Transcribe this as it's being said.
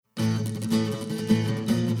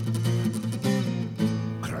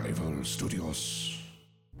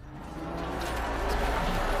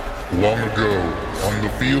Long ago, on the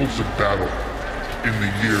fields of battle, in the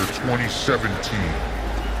year 2017,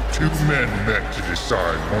 two men met to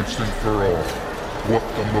decide once and for all what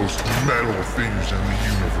the most metal things in the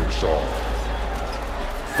universe are.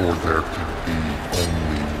 For there can be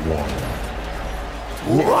only one.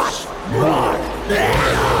 What's more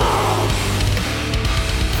metal?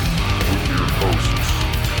 With your hosts,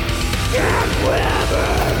 And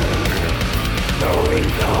Weber, going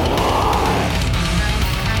on.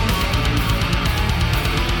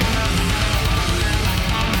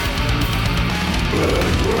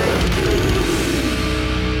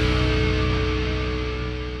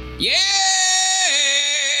 Yeah!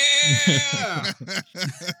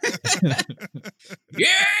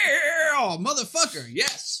 Yeah! Motherfucker,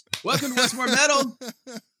 yes! Welcome to What's More Metal,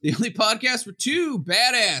 the only podcast for two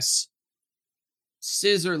badass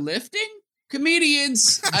scissor lifting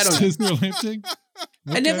comedians. I don't know. Scissor lifting?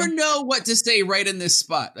 I never know what to say right in this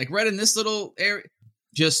spot. Like right in this little area.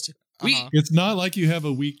 Just, It's not like you have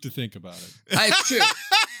a week to think about it. It's true.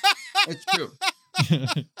 It's true.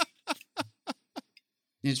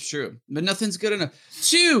 It's true. But nothing's good enough.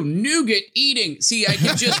 Two, nougat eating. See, I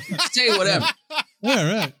can just say whatever.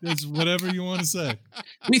 Yeah, right. It's whatever you want to say.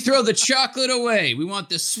 We throw the chocolate away. We want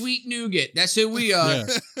the sweet nougat. That's who we are.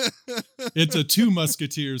 Yeah. It's a two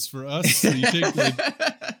musketeers for us. So you take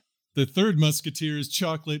the third musketeer is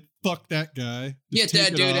chocolate. Fuck that guy. Get Just that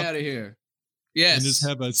take dude it off out of here. Yes. And just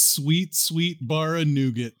have a sweet, sweet bar of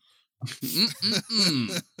nougat.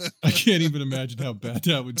 Mm-mm-mm. I can't even imagine how bad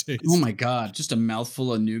that would taste. Oh my God. Just a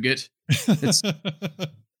mouthful of nougat.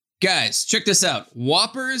 Guys, check this out.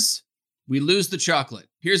 Whoppers, we lose the chocolate.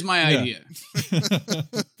 Here's my idea. And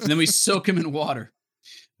then we soak him in water.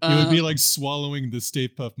 It would be like swallowing the Stay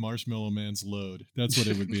Puft Marshmallow Man's load. That's what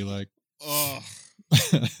it would be like. Oh.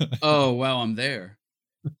 Oh, wow, I'm there.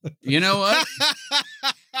 You know what?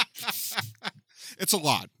 It's a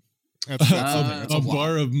lot. That's a a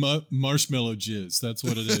bar of marshmallow jizz. That's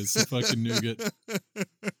what it is. A fucking nougat.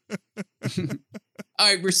 All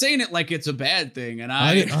right, we're saying it like it's a bad thing, and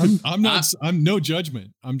I'm not. I'm no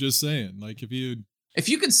judgment. I'm just saying, like, if you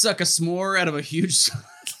could suck a s'more out of a huge,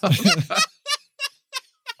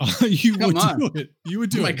 you Come would on. do it. You would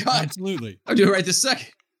do Oh my it. God. Absolutely. I'll do it right this second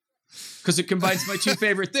because it combines my two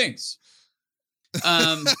favorite things.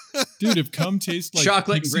 Dude, if cum tastes like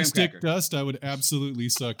Chocolate and pixie graham stick cracker. dust, I would absolutely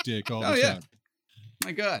suck dick all Oh, the yeah. time.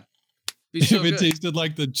 My God, be so If it good. tasted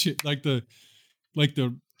like the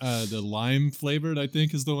lime flavored, I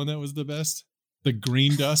think is the one that was the best. The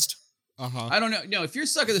green dust. Uh-huh. I don't know. No, if you're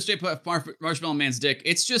sucking the Stay Puft Marshmallow Man's dick,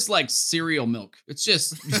 it's just like cereal milk. It's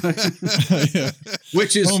just, Yeah.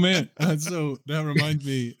 which is Oh man, so that reminds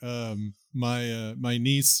me. My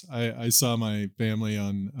niece, I saw my family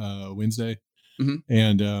on Wednesday, Mhm.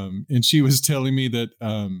 and she was telling me that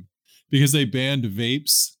because they banned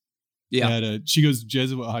vapes. Yeah. She goes to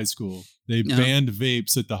Jesuit high school. They Yeah. banned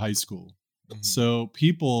vapes at the high school, Mhm. so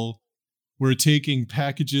people were taking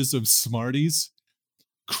packages of Smarties,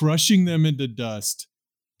 crushing them into dust,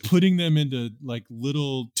 putting them into like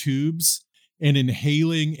little tubes, and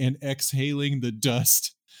inhaling and exhaling the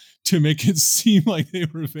dust to make it seem like they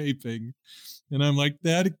were vaping. And I'm like,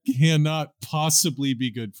 that cannot possibly be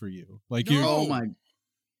good for you. Like, No. you're, oh my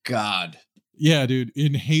God. yeah, dude,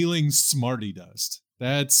 inhaling Smartie dust.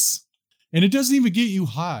 And it doesn't even get you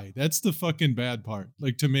high. That's the fucking bad part.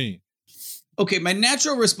 Like, to me. Okay, my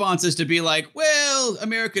natural response is to be like, well,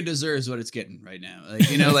 America deserves what it's getting right now. Like,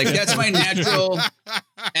 you know, like that's my natural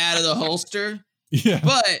out of the holster. Yeah.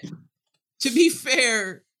 But to be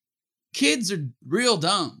fair, kids are real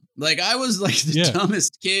dumb. Like I was like the Yeah.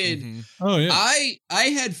 dumbest kid. Mhm. Oh, yeah. I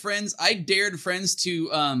had friends, I dared friends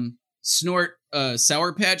to snort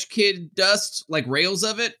Sour Patch Kid dust, like rails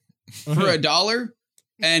of it, for $1.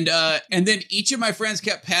 And then each of my friends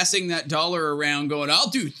kept passing that dollar around going, I'll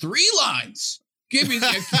do 3 lines. Give me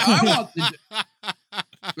I want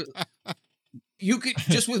the you could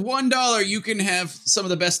just with $1, you can have some of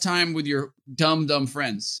the best time with your dumb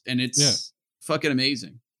friends. And it's fucking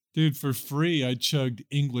amazing. Dude, for free, I chugged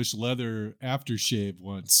English leather aftershave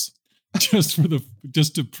once. just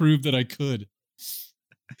to prove that I could.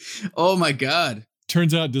 Oh my God.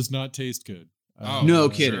 Turns out it does not taste good. Oh, No sure.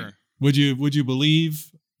 kidding. Would you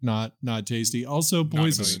believe? Not tasty. Also Not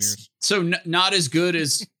poisonous. millionaires. So not as good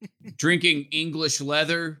as drinking English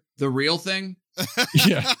leather, the real thing.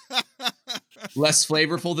 Yeah. Less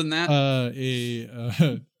flavorful than that.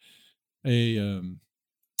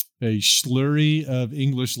 A slurry of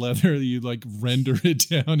English leather. You like render it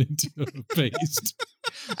down into a paste.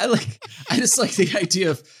 I just like the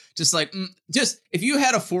idea of just like, just if you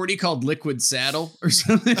had a 40 called Liquid Saddle or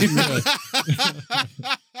something,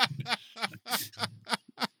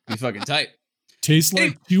 Be fucking tight. Tastes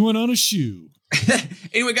like chewing on a shoe.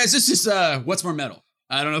 Anyway, guys, this is What's More Metal.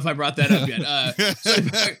 I don't know if I brought that up yet.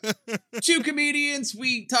 Two comedians.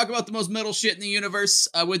 We talk about the most metal shit in the universe.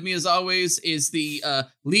 With me, as always, is the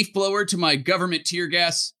leaf blower to my government tear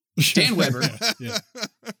gas, Dan Weber. Yeah.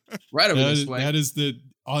 Right over this way. That is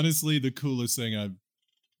honestly the coolest thing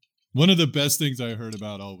one of the best things I heard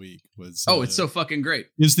about all week was. It's so fucking great.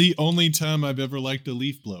 Is the only time I've ever liked a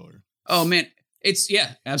leaf blower. Oh man,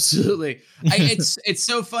 absolutely. It's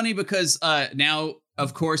so funny because now,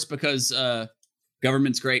 of course, because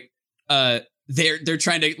government's great. They're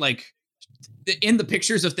trying to, like, in the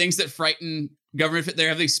pictures of things that frighten government, they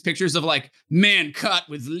have these pictures of like man caught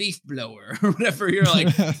with leaf blower or whatever. You're like,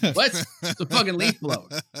 what's the fucking leaf blower?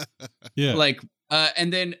 Yeah. Like,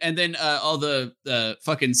 and then all the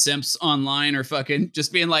fucking simps online are fucking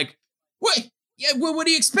just being like, what? Yeah, well, what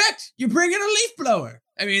do you expect? You're bringing a leaf blower.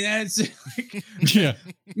 I mean, that's like, yeah.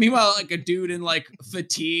 Meanwhile, like a dude in like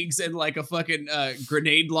fatigues and like a fucking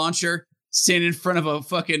grenade launcher standing in front of a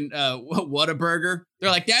fucking Whataburger. They're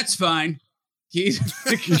like, that's fine. He's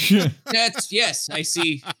yes, I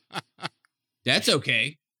see. That's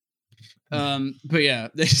okay. But yeah,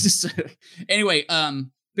 anyway,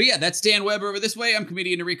 but yeah, that's Dan Weber over this way. I'm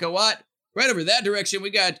comedian Enrico Watt. Right over that direction, we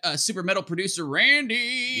got super metal producer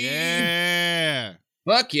Randy. Yeah.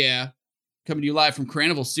 Fuck yeah. Coming to you live from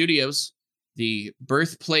Carnival Studios, the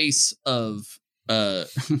birthplace of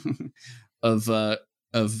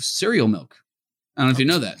cereal milk. I don't know if you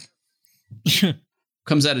know that.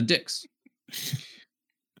 Comes out of dicks.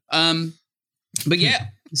 But yeah,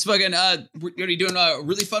 it's fucking we're gonna be doing a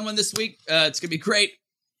really fun one this week. It's gonna be great.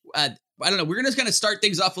 I don't know, we're gonna kind of start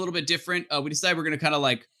things off a little bit different. We decided we're gonna kind of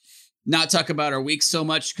like not talk about our week so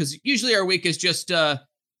much, because usually our week is just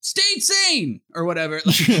stay sane or whatever.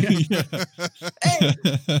 Hey.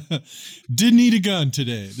 Didn't eat a gun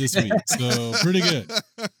this week, so pretty good.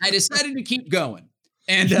 I decided to keep going,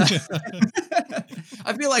 and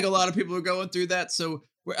I feel like a lot of people are going through that. So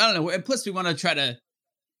I don't know. And plus, we want to try to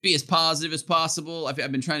be as positive as possible. I've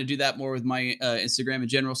been trying to do that more with my Instagram in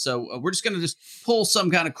general. So we're just gonna just pull some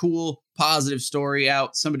kind of cool, positive story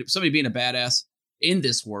out. Somebody being a badass in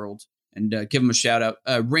this world, and give them a shout out.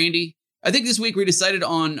 Randy, I think this week we decided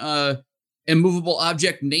on immovable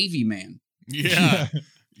object Navy man. Yeah.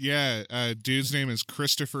 Yeah. Dude's name is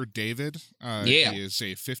Christopher David. He is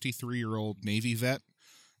a 53-year-old Navy vet.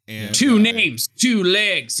 And, 2 names, 2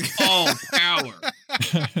 legs, all power.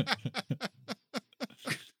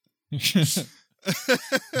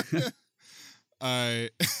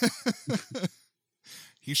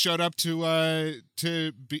 He showed up to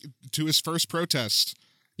his first protest.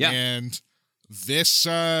 Yeah. And this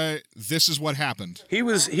is what happened. He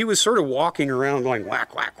was sort of walking around going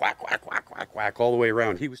whack, whack, whack, whack, whack, whack, whack all the way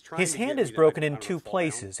around. He was trying. His hand is broken in 2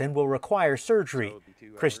 places and will require surgery.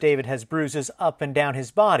 Chris David has bruises up and down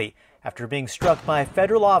his body after being struck by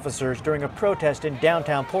federal officers during a protest in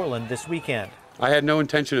downtown Portland this weekend. I had no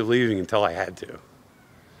intention of leaving until I had to.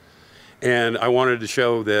 And I wanted to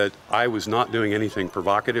show that I was not doing anything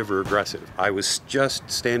provocative or aggressive. I was just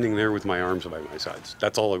standing there with my arms by my sides.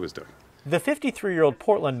 That's all I was doing. The 53-year-old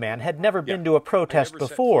Portland man had never been to a protest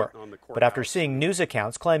before, but after seeing news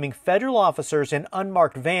accounts claiming federal officers in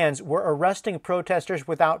unmarked vans were arresting protesters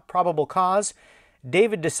without probable cause,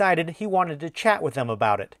 David decided he wanted to chat with them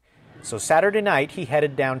about it. So Saturday night, he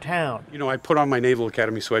headed downtown. You know, I put on my Naval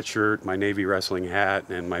Academy sweatshirt, my Navy wrestling hat,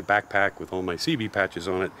 and my backpack with all my CB patches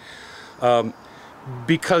on it,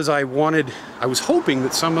 because I was hoping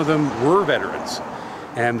that some of them were veterans,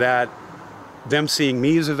 and that them seeing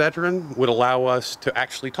me as a veteran would allow us to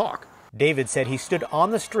actually talk. David said he stood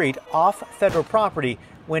on the street off federal property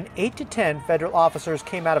when 8 to 10 federal officers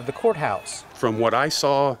came out of the courthouse. From what I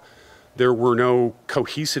saw, there were no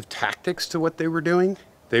cohesive tactics to what they were doing.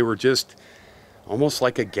 They were just almost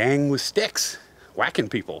like a gang with sticks, whacking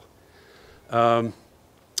people. There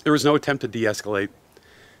was no attempt to de-escalate.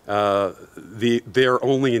 Their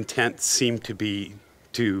only intent seemed to be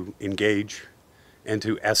to engage and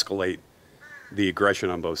to escalate the aggression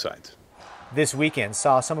on both sides. This weekend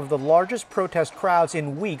saw some of the largest protest crowds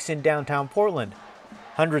in weeks in downtown Portland.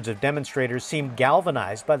 Hundreds of demonstrators seemed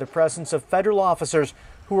galvanized by the presence of federal officers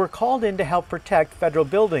who were called in to help protect federal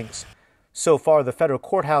buildings. So far, the federal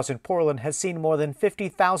courthouse in Portland has seen more than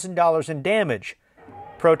 $50,000 in damage.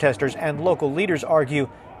 Protesters and local leaders argue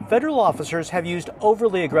federal officers have used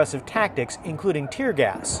overly aggressive tactics, including tear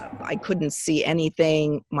gas. I couldn't see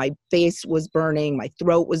anything. My face was burning. My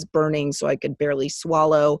throat was burning, so I could barely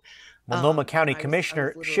swallow. Multnomah County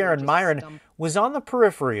Commissioner Sharon Myron was on the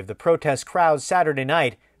periphery of the protest crowd Saturday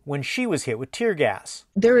night, when she was hit with tear gas.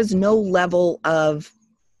 There is no level of,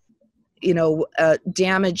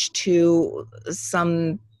 damage to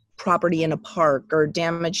some property in a park or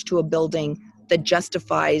damage to a building that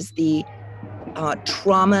justifies the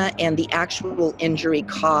trauma and the actual injury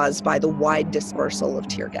caused by the wide dispersal of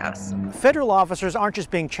tear gas. Federal officers aren't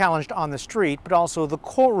just being challenged on the street, but also the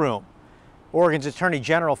courtroom. Oregon's Attorney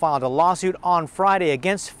General filed a lawsuit on Friday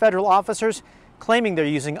against federal officers, claiming they're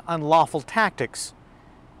using unlawful tactics.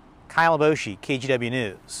 Kyle Aboshi, KGW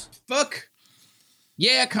News. Fuck.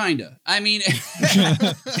 Yeah, kinda. I mean,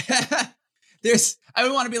 I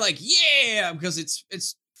would want to be like, yeah, because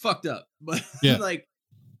it's fucked up. But yeah. Like,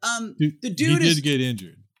 the dude did get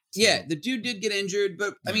injured. So. Yeah, the dude did get injured,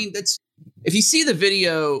 but I mean, if you see the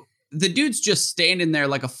video, the dude's just standing there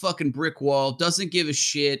like a fucking brick wall, doesn't give a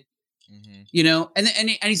shit,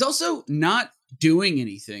 and he's also not doing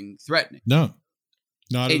anything threatening. No,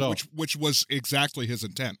 not at all. Which was exactly his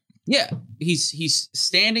intent. Yeah, he's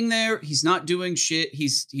standing there. He's not doing shit.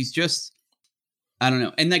 He's just, I don't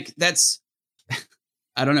know. And like, that's,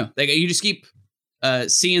 I don't know. Like, you just keep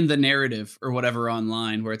seeing the narrative or whatever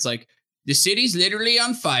online where it's like, the city's literally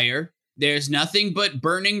on fire. There's nothing but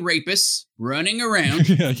burning rapists running around.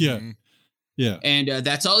 Yeah. And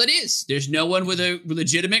that's all it is. There's no one with a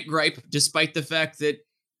legitimate gripe, despite the fact that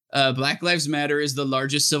Black Lives Matter is the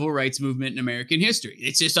largest civil rights movement in American history.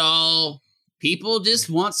 It's just all... people just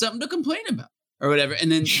want something to complain about or whatever.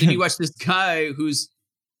 And then you watch this guy who's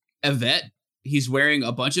a vet. He's wearing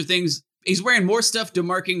a bunch of things. He's wearing more stuff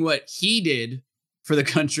demarking what he did for the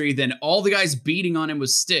country than all the guys beating on him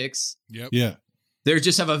with sticks. Yep. Yeah. They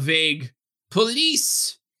just have a vague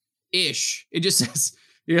police-ish. It just says,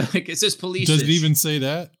 it says police. Does it even say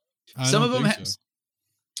that? Some of them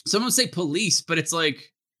say police, but it's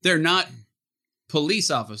like, they're not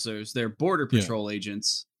police officers. They're border patrol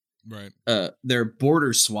agents. Right. Their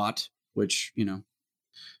border SWAT, which, they're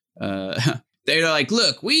like,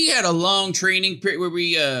 look, we had a long training period where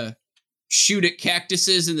we shoot at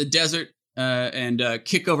cactuses in the desert and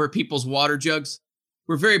kick over people's water jugs.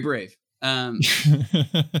 We're very brave.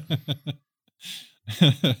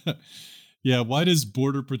 Yeah, why does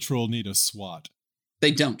Border Patrol need a SWAT?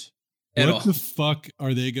 They don't. What the fuck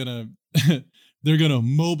are they gonna... They're gonna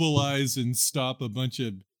mobilize and stop a bunch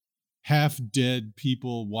of half-dead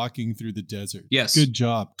people walking through the desert. Yes. Good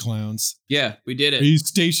job, clowns. Yeah, we did it. Are you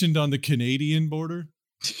stationed on the Canadian border?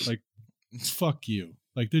 Like, fuck you.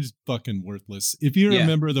 Like, they're just fucking worthless. If you're a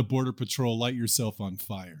member of the Border Patrol, light yourself on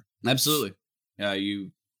fire. Absolutely. You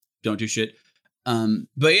don't do shit.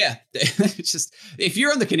 But yeah, it's just, if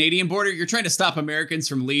you're on the Canadian border, you're trying to stop Americans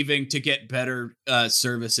from leaving to get better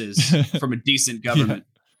services from a decent government.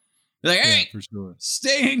 They're like, hey, for sure.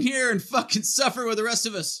 Stay in here and fucking suffer with the rest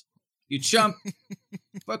of us. You chump.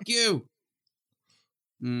 Fuck you.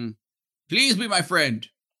 Please be my friend.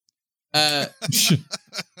 There's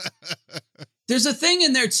a thing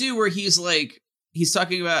in there too where he's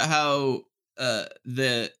talking about how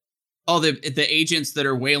the agents that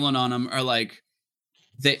are wailing on him are like,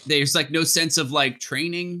 there's like no sense of like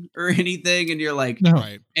training or anything, and you're like, no.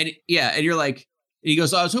 Right. And you're like, and he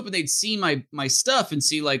goes, I was hoping they'd see my stuff and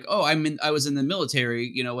see like, oh, I was in the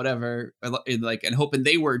military, whatever, and hoping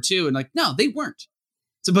they were too, and like, no, they weren't.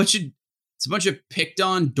 It's a bunch of picked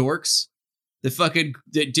on dorks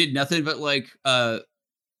that did nothing but like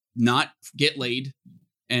not get laid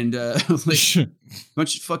and like a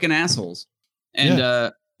bunch of fucking assholes,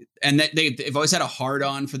 and and that they've always had a hard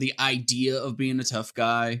on for the idea of being a tough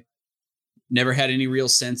guy. Never had any real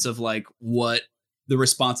sense of like what the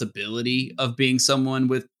responsibility of being someone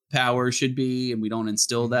with power should be, and we don't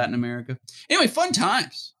instill that in America. Anyway, fun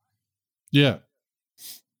times. Yeah.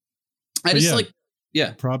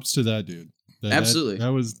 Yeah. Props to that dude. Absolutely.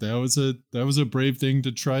 That was a brave thing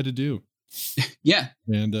to try to do. Yeah.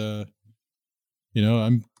 And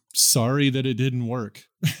I'm sorry that it didn't work.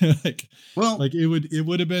 It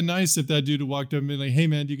would have been nice if that dude had walked up and been like, hey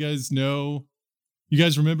man, do you guys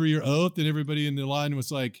remember your oath? And everybody in the line was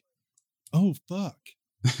like, oh fuck.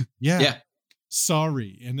 Yeah.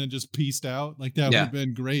 Sorry. And then just pieced out. Like that would have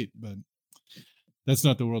been great, but that's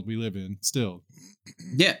not the world we live in still.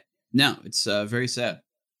 Yeah. No, it's very sad.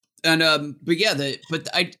 And the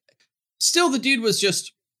dude was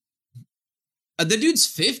just the dude's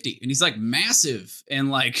 50 and he's like massive and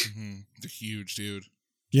like the huge dude.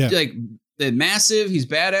 Yeah. Like massive, he's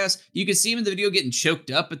badass. You could see him in the video getting choked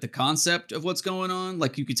up at the concept of what's going on.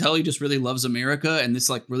 Like you could tell he just really loves America, and this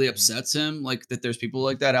like really upsets him, like that there's people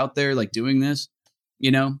like that out there like doing this, I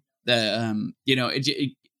don't know.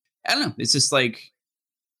 It's just like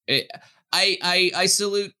I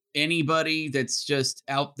salute anybody that's just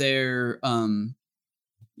out there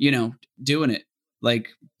doing it, like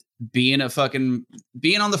being on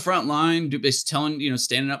the front line, telling,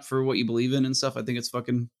 standing up for what you believe in and stuff. I think it's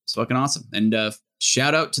fucking awesome. And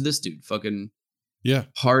shout out to this dude, fucking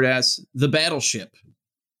hard ass, the battleship,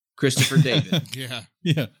 Christopher David.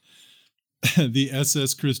 Yeah. The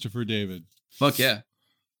SS Christopher David. Fuck yeah.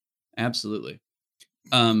 Absolutely.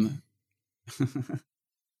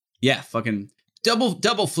 Yeah, fucking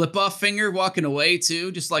double flip off finger walking away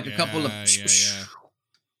too, just like a couple of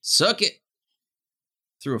suck it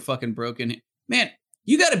through a fucking broken man.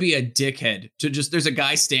 You got to be a dickhead to there's a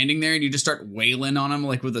guy standing there and you just start wailing on him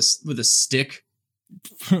like with a stick.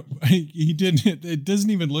 He didn't. It doesn't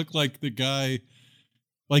even look like the guy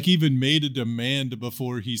like even made a demand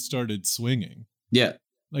before he started swinging. Yeah.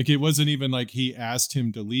 Like it wasn't even like he asked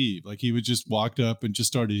him to leave. Like he would just walked up and just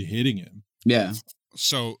started hitting him. Yeah.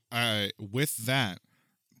 So with that,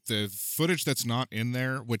 the footage that's not in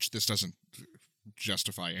there, which this doesn't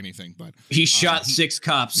justify anything, but he shot 6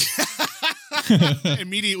 cops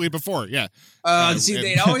immediately before. Yeah.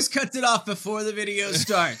 They always cut it off before the video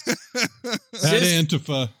starts. That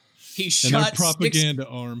Antifa. He shot propaganda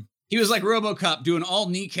arm. He was like RoboCop doing all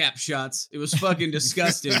kneecap shots. It was fucking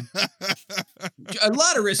disgusting. A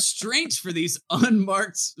lot of restraints for these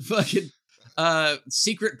unmarked fucking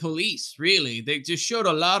secret police. Really, they just showed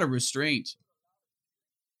a lot of restraint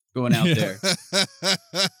going out there.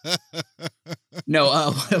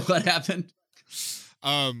 No, what happened?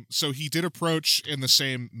 So he did approach in the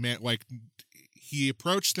same like he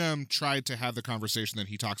approached them, tried to have the conversation that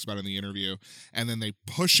he talks about in the interview, and then they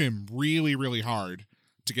push him really, really hard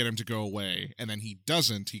to get him to go away, and then he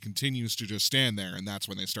doesn't. He continues to just stand there, and that's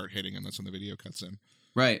when they start hitting him. That's when the video cuts in.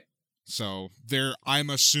 Right. So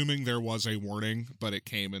I'm assuming there was a warning, but it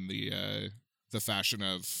came in the fashion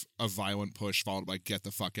of a violent push followed by "get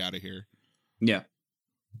the fuck out of here." Yeah.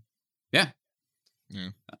 Yeah.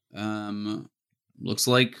 Yeah. Looks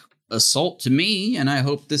like assault to me, and I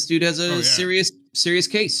hope this dude has a serious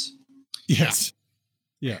case. Yes.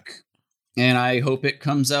 Yeah. And I hope it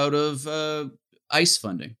comes out of ICE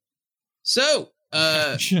funding. So,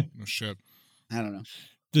 no shit. I don't know.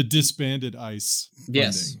 The disbanded ICE funding.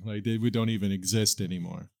 Yes. Like we don't even exist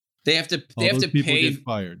anymore. They have to pay. Get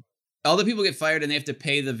fired. All the people get fired, and they have to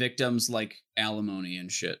pay the victims like alimony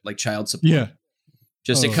and shit, like child support. Yeah.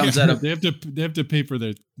 Just it comes out of they have to pay for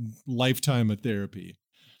their lifetime of therapy.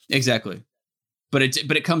 Exactly. But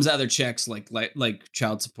it comes out of their checks like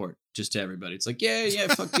child support just to everybody. It's like, yeah,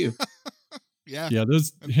 fuck you. Yeah.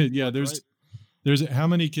 There's how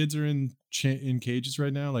many kids are in cages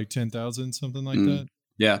right now? Like 10,000, something like that.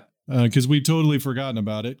 Yeah. Because we've totally forgotten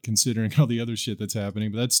about it, considering all the other shit that's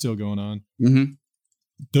happening, but that's still going on. Mm-hmm.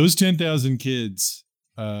 Those 10,000 kids,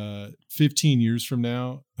 15 years from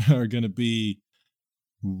now, are going to be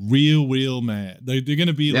real mad. They're going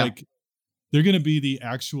to be they're going to be the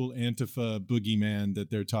actual Antifa boogeyman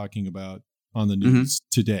that they're talking about on the news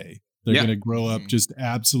today. They're going to grow up just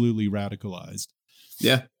absolutely radicalized.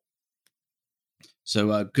 Yeah.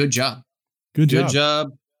 So good job. Good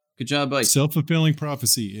job, ICE. Self-fulfilling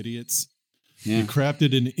prophecy, idiots. Yeah. You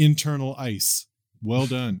crafted an internal ICE. Well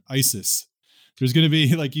done, ISIS. There's going to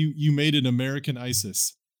be like you made an American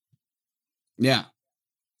ISIS. Yeah,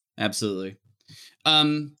 absolutely. I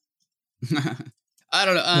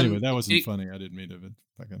don't know. Anyway, that wasn't funny. I didn't mean to.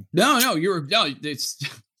 Fucking... No. It's.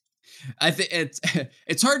 I think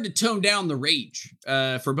it's hard to tone down the rage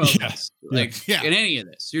for both of us. Like in any of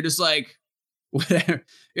this, you're just like whatever.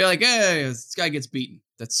 You're like, hey, this guy gets beaten.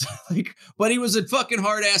 That's like, but he was a fucking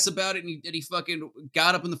hard ass about it, and he fucking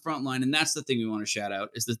got up in the front line, and that's the thing we want to shout out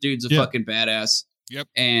is the dude's a fucking badass. Yep.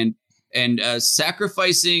 And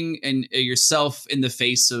sacrificing and yourself in the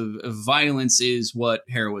face of violence is what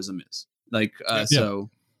heroism is. Like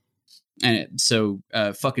so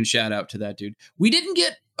fucking shout out to that dude. We didn't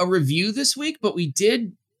get a review this week, but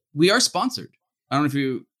we are sponsored. I don't know if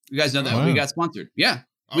you guys know that. Wow. We got sponsored. Yeah.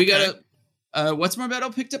 Okay. We got What's More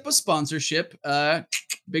Metal picked up a sponsorship,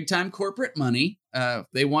 big time corporate money.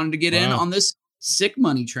 They wanted to get in on this sick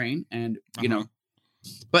money train, and you know.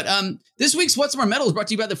 But this week's What's More Metal is brought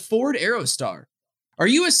to you by the Ford Aerostar. Are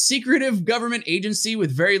you a secretive government agency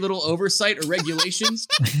with very little oversight or regulations?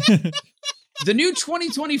 The new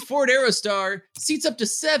 2020 Ford Aerostar seats up to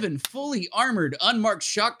 7 fully armored, unmarked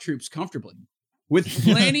shock troops comfortably, with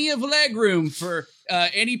plenty of legroom for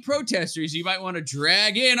any protesters you might want to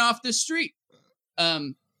drag in off the street.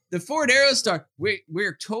 The Ford Aerostar,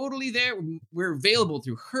 we're totally there. We're available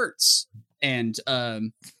through Hertz, and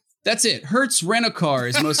that's it. Hertz Rent-A-Car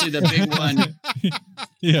is mostly the big one.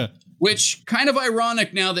 Yeah. Which kind of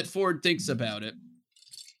ironic now that Ford thinks about it.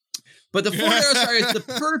 But the Ford Aerostar is the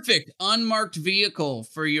perfect unmarked vehicle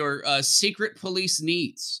for your secret police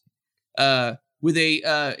needs. With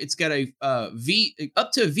a, it's got a V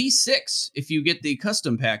up to V6 if you get the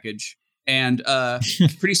custom package, and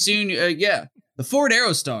pretty soon, the Ford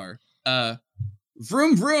Aerostar,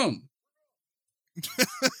 vroom vroom.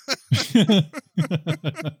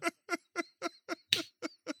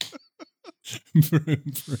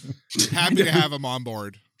 Happy to have him on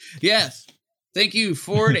board. Yes. Thank you,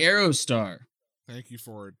 Ford Aerostar. Thank you,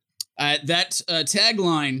 Ford. That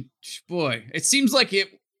tagline, boy, it seems like it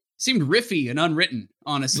seemed riffy and unwritten,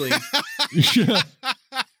 honestly.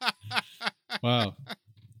 Wow.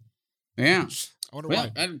 Yeah. I wonder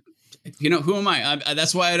Well, why. who am I?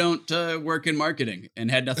 That's why I don't work in marketing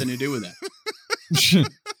and had nothing to do with that.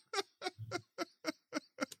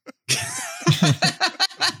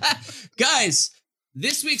 Guys,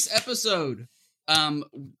 this week's episode, gonna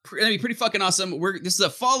be pretty fucking awesome. This is a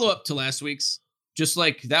follow-up to last week's, just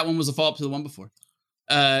like that one was a follow-up to the one before.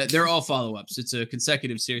 They're all follow-ups. It's a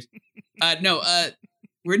consecutive series.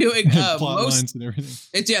 We're doing plot lines and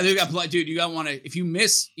everything. They've got plot, dude. You gotta want to. If you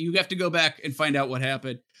miss, you have to go back and find out what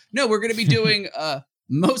happened. No, we're gonna be doing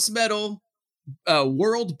Most Metal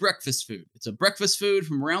World Breakfast Food. It's a breakfast food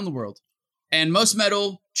from around the world, and Most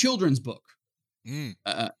Metal Children's Book.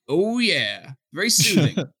 Oh yeah, very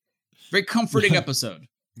soothing, very comforting episode.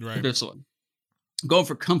 Right. This one, I'm going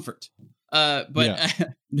for comfort.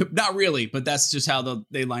 Not really, but that's just how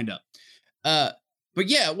they lined up. But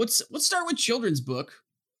yeah, let's start with Children's Book,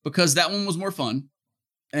 because that one was more fun.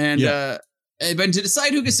 And but to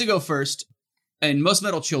decide who gets to go first, in Most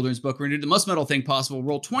Metal Children's Book, we're gonna do the most metal thing possible.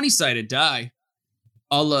 Roll 20-sided die,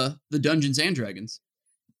 a la the Dungeons and Dragons.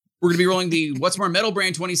 We're going to be rolling the What's More Metal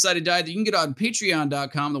brand 20-sided die that you can get on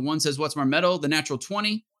patreon.com. The one says What's More Metal. The natural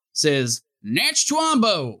 20 says Natch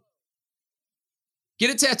Twombo.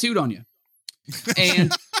 Get it tattooed on you.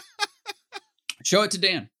 And show it to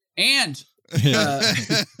Dan. And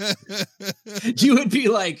you would be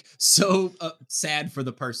like so sad for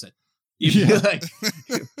the person. You'd be like,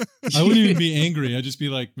 I wouldn't even be angry. I'd just be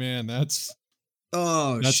like, man, that's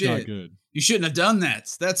shit. not good. You shouldn't have done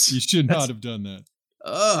that. You should not have done that.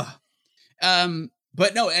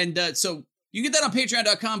 But no, and so you get that on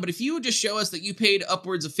patreon.com, but if you would just show us that you paid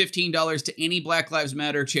upwards of $15 to any Black Lives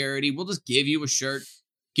Matter charity, we'll just give you a shirt,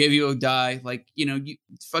 give you a die, like, you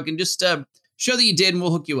fucking just show that you did, and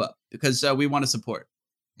we'll hook you up, because we want to support.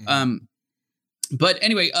 But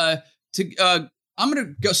anyway, I'm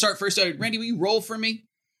gonna go start first. Randy, will you roll for me?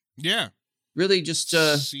 Yeah. Really, just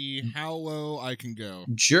see how low I can go.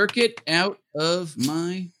 Jerk it out of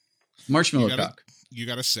my marshmallow cock. You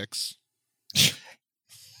got a 6.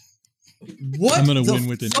 What? I'm gonna win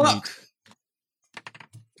with an 8.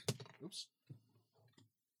 Oops.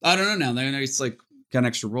 I don't know now. It's like got an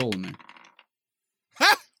extra roll in there.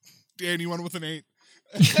 Dan, you won with an 8.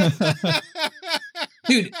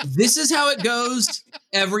 Dude, this is how it goes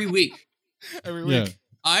every week. Every week. Yeah.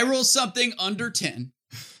 I roll something under 10.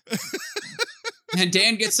 And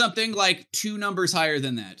Dan gets something like 2 numbers higher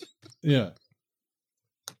than that. Yeah.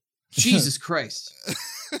 Jesus Christ.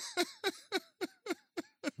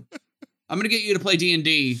 I'm going to get you to play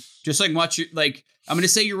D&D. Just like watch your, like, I'm going to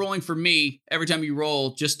say you're rolling for me every time you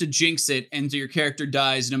roll, just to jinx it, and so your character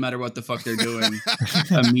dies no matter what the fuck they're doing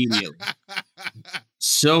immediately.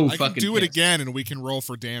 So I fucking can do it pissed. again, and we can roll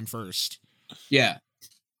for Dan first. Yeah.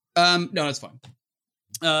 No, that's fine.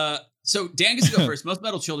 So Dan gets to go first. Most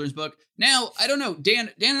Metal Children's Book. Now, I don't know. Dan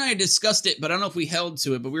and I discussed it, but I don't know if we held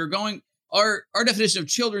to it. But we were going. Our definition of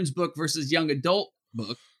children's book versus young adult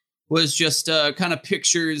book was just kind of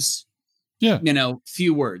pictures. Yeah.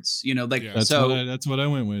 Few words. Like Yeah. That's what I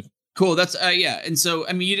went with. Cool. That's yeah. And so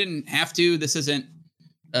I mean, you didn't have to. This isn't.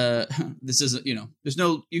 There's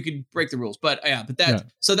no. You could break the rules, but yeah. But that. Yeah.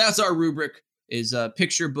 So that's our rubric. Is a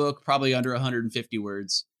picture book, probably under 150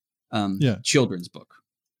 words. Children's book.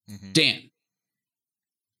 Mm-hmm. Dan.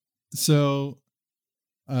 So,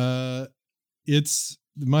 it's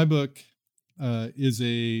my book is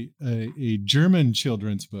a German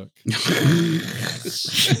children's book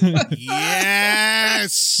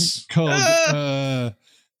Yes. called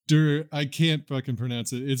Der. I can't fucking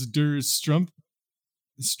pronounce it. It's Der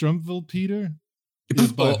Strumpelpeter.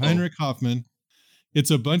 It's by Heinrich Hoffmann.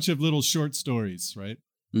 It's a bunch of little short stories, right?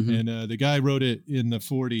 Mm-hmm. And the guy wrote it in the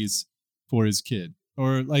 40s for his kid,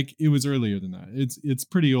 or like it was earlier than that. It's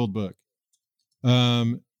pretty old book.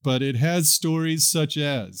 But it has stories such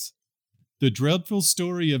as The Dreadful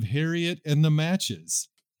Story of Harriet and the Matches,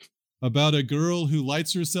 about a girl who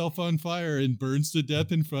lights herself on fire and burns to death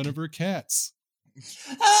in front of her cats.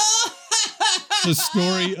 The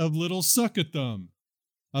Story of Little Suck-a-Thumb,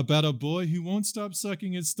 about a boy who won't stop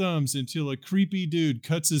sucking his thumbs until a creepy dude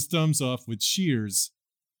cuts his thumbs off with shears.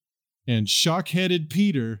 And Shock-Headed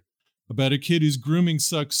Peter, about a kid whose grooming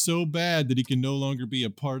sucks so bad that he can no longer be a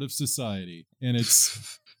part of society. And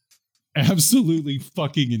it's absolutely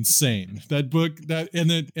fucking insane. That book,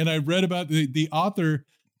 and I read about the author.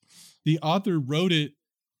 The author wrote it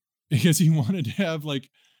because he wanted to have like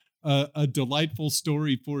a delightful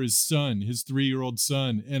story for his son, his 3-year-old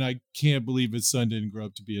son. And I can't believe his son didn't grow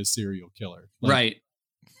up to be a serial killer. Like, Right.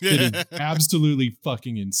 it is absolutely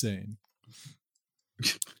fucking insane.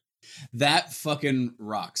 That fucking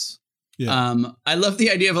rocks. Yeah. I love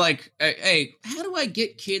the idea of like, hey, how do I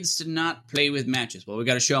get kids to not play with matches? Well, we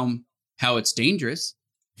got to show them how it's dangerous.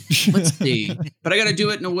 Let's see. But I got to do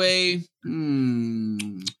it in a way.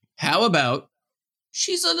 How about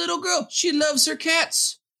she's a little girl. She loves her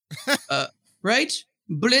cats. Right?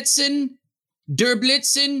 Blitzen, Der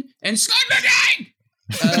Blitzen, and Skydiving!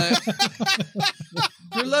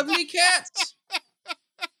 They're lovely cats.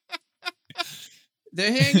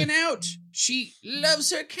 They're hanging out. She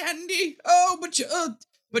loves her candy. Oh,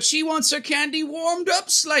 but she wants her candy warmed up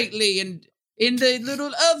slightly and in the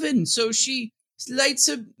little oven. So she lights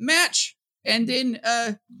a match and then all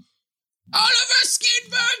of her skin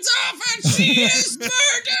burns off and she is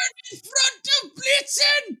murdered in front of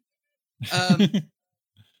Blitzen.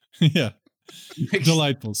 Yeah.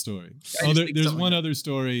 Delightful story. Oh, there's one other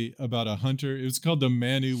story about a hunter. It was called The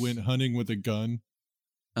Man Who Went Hunting with a Gun.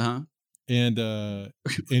 Uh-huh. And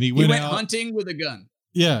he went out hunting with a gun.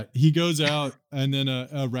 Yeah, he goes out and then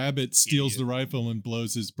a rabbit steals the rifle and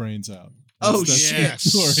blows his brains out. That's shit!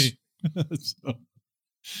 Story.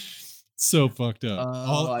 so fucked up.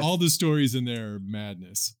 All the stories in there are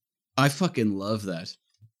madness. I fucking love that.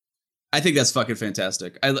 I think that's fucking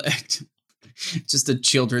fantastic. Just a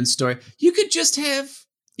children's story. You could just have,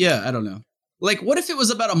 I don't know. Like, what if it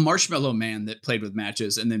was about a marshmallow man that played with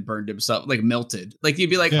matches and then burned himself, like melted? Like,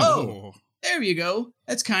 you'd be like, oh, there you go.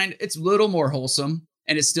 It's a little more wholesome,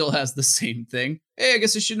 and it still has the same thing. Hey, I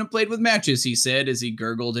guess I shouldn't have played with matches, he said as he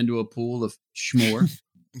gurgled into a pool of schmore.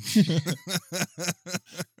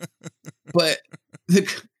 But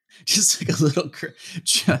just like a little,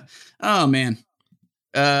 oh man,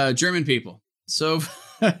 German people. So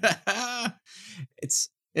it's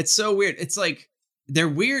so weird. It's like they're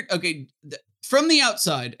weird. Okay. From the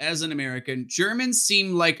outside, as an American, Germans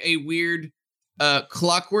seem like a weird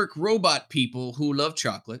clockwork robot people who love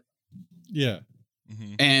chocolate. Yeah.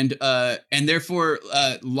 Mm-hmm. And therefore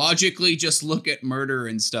logically just look at murder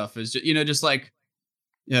and stuff as just like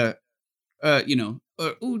oh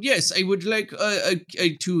yes, I would like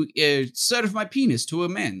to serve my penis to a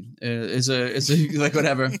man as a like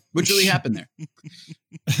whatever, which really happened there.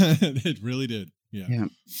 It really did. Yeah.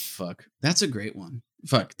 Fuck. That's a great one.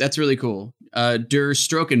 Fuck. That's really cool. Der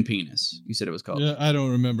Stroken Penis. You said it was called. Yeah, I don't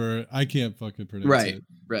remember. I can't fucking pronounce it.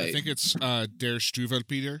 Right. I think it's Der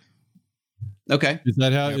Struwwelpeter. Okay. Is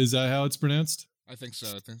that how it's pronounced? I think so.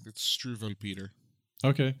 I think it's Struwwelpeter.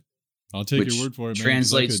 Okay. I'll take your word for it, man.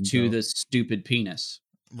 Translates to the stupid penis.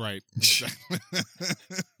 Right.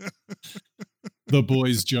 The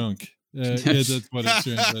boy's junk. Yeah, that's what it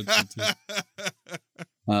translates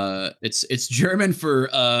to. It's German for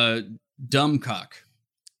dumb cock.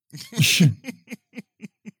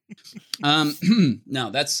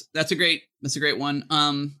 No, that's a great one.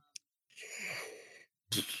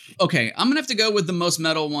 Okay, I'm gonna have to go with the most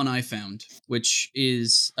metal one I found, which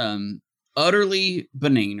is utterly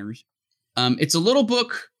bananas. It's a little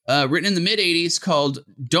book written in the mid-'80s called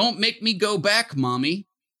 "Don't Make Me Go Back, Mommy."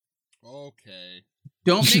 Okay.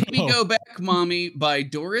 Don't Make Me Go Back, Mommy by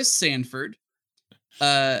Doris Sanford.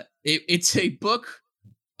 It's a book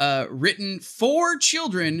written for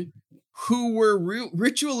children who were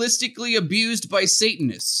ritualistically abused by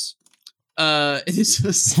Satanists. This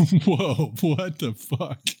was whoa, what the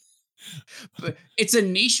fuck? But it's a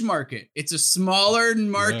niche market. It's a smaller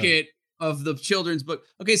market of the children's book.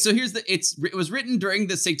 Okay, so it was written during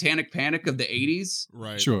the Satanic Panic of the 80s.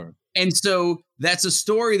 Right. Sure. And so that's a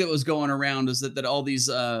story that was going around, is that all these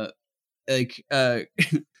all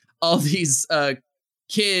these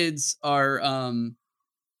kids are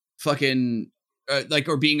fucking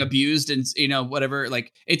or being abused and whatever.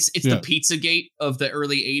 Like it's the Pizzagate of the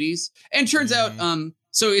early 80s. And turns out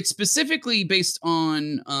so it's specifically based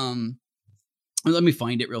on let me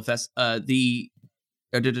find it real fast. The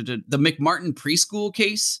McMartin preschool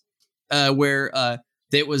case where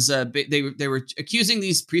they were accusing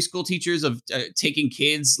these preschool teachers of taking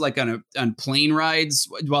kids like on plane rides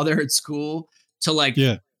while they're at school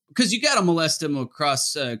to because you got to molest them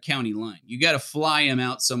across county line. You got to fly them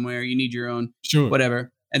out somewhere. You need your own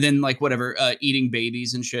whatever. and then like whatever, eating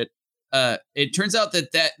babies and shit. It turns out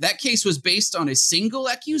that case was based on a single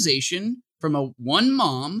accusation from one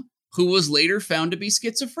mom who was later found to be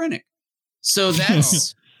schizophrenic. So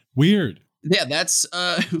that's weird. Yeah, that's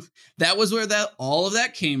that was where all of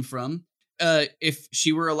that came from. If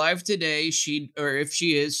she were alive today, if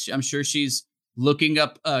she is, I'm sure she's looking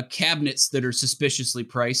up cabinets that are suspiciously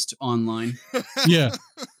priced online. Yeah.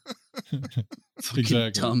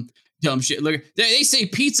 Exactly. Dumb shit. Look, they say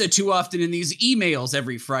pizza too often in these emails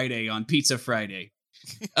every Friday on Pizza Friday.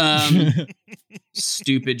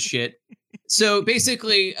 Stupid shit. So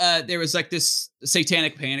basically, there was like this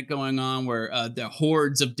satanic panic going on where the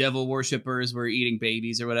hordes of devil worshippers were eating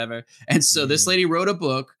babies or whatever. And so this lady wrote a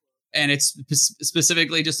book, and it's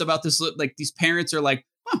specifically just about this. Like these parents are like,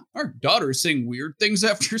 our daughter's saying weird things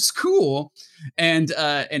after school, and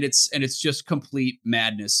it's just complete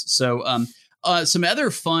madness. So some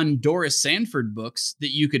other fun Doris Sanford books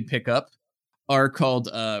that you could pick up are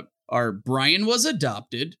called Brian Was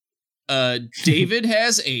Adopted, David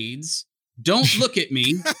Has AIDS, Don't Look at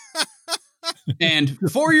Me, and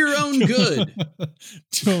For Your Own Good.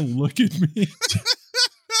 Don't Look at Me.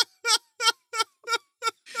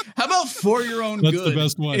 How about For Your Own That's Good? The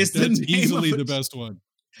best one. That's easily the best one.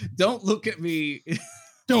 Don't Look at Me.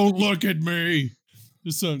 Don't look at me.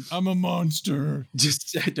 I'm a monster.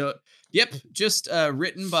 Just don't. Yep, just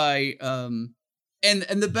written by and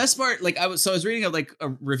the best part, like I was reading like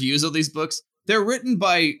reviews of these books. They're written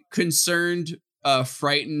by concerned,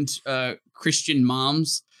 frightened Christian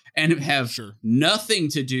moms, and have nothing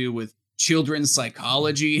to do with children's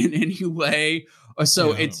psychology in any way.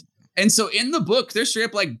 So so in the book, they're straight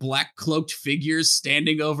up like black cloaked figures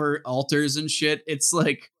standing over altars and shit. It's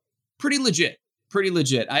like pretty legit.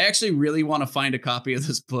 I actually really want to find a copy of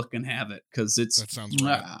this book and have it because that sounds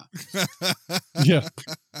right. Yeah,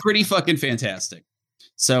 pretty fucking fantastic.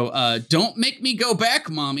 So Don't Make Me Go Back,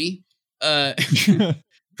 Mommy,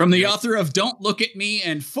 from the author of Don't Look at Me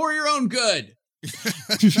and For Your Own Good.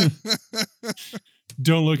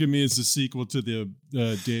 Don't Look at Me is the sequel to the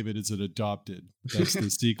David Is It Adopted. That's the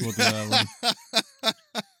sequel to that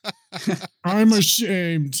one. I'm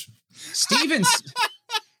ashamed.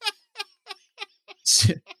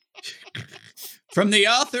 From the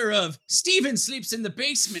author of Steven Sleeps in the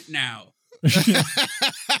Basement Now.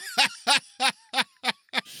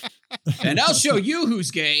 And I'll show you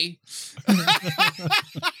who's gay.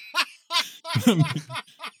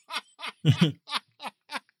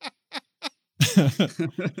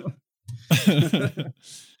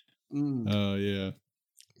 Oh yeah.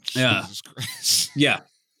 Yeah. Jesus Christ. Yeah.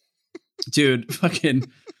 Dude, fucking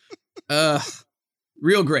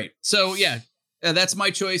real great. So yeah, that's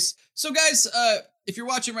my choice. So guys, if you're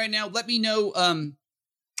watching right now, let me know,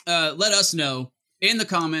 let us know in the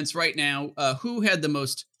comments right now, who had the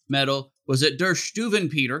most metal. Was it Der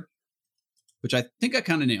Stuvenpeter, which I think I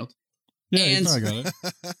kind of nailed? Yeah, you probably got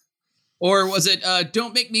it. Or was it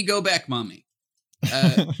Don't Make Me Go Back, Mommy?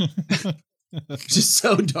 Just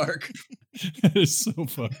so dark. It's so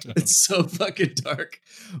fucked up. It's so fucking dark.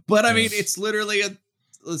 But I mean, it's literally a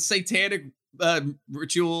satanic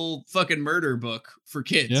ritual fucking murder book for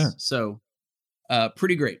kids. Yeah. So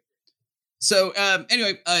pretty great. So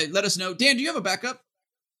anyway, let us know. Dan, do you have a backup?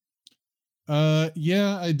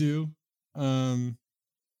 Yeah, I do.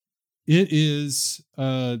 It is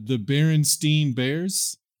the Berenstain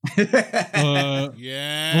Bears.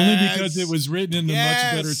 Yes. Only because it was written in a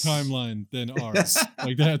much better timeline than ours.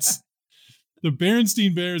 Like that's the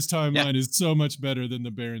Berenstain Bears timeline is so much better than the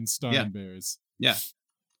Berenstain Bears. Yeah.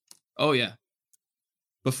 Oh yeah.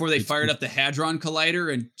 Before they fired up the Hadron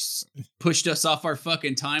Collider and pushed us off our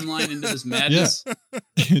fucking timeline into this madness.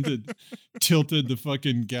 And tilted the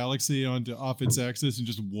fucking galaxy off its axis and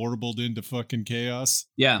just warbled into fucking chaos.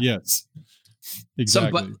 Yeah. Yes.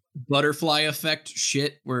 Exactly. Some butterfly effect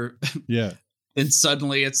shit where and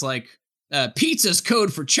suddenly it's like pizza's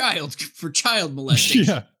code for child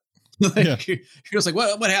molestation. Yeah. He was like,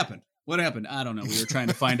 what happened? What happened? I don't know. We were trying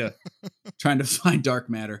to find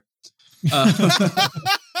dark matter. That's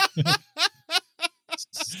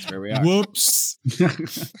where we are. Whoops.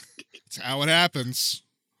 That's how it happens.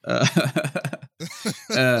 The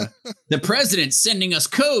president's sending us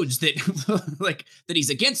codes that like that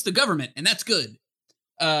he's against the government, and that's good.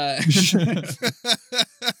 That's the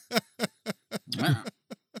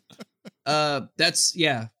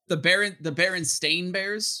Berenstain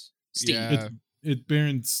Bears. Steen. Yeah. It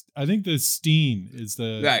Berens. I think the Steen is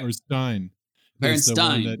the or Stein.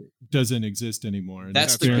 Berenstain that doesn't exist anymore. And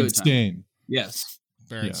that's the Berenstain. Yes.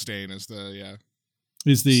 Berenstain is the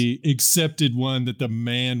is the accepted one that the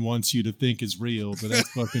man wants you to think is real, but that's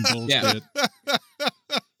fucking bullshit.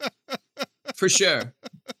 for sure.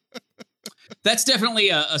 That's definitely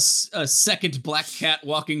a second black cat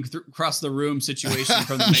walking across the room situation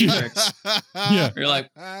from the Matrix. Yeah. You're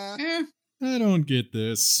like, I don't get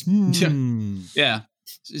this. yeah.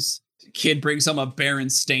 Just kid brings home a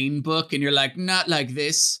Berenstain book, and you're like, not like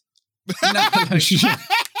this. Not like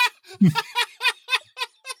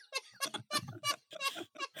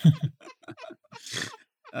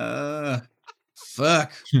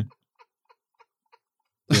fuck.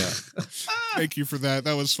 Yeah. Thank you for that.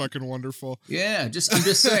 That was fucking wonderful. Yeah, I'm just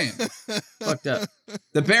saying. Fucked up.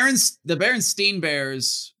 The Berenstain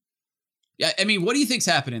Bears. Yeah, I mean, what do you think's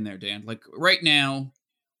happening there, Dan? Like right now,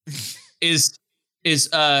 is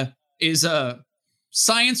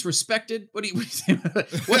science respected? What do you think?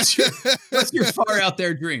 What's your far out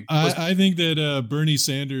there dream? I think that Bernie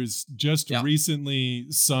Sanders just Yeah. recently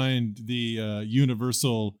signed the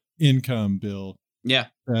universal income bill. Yeah.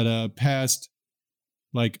 That passed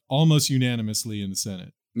like almost unanimously in the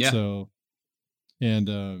Senate. Yeah. So,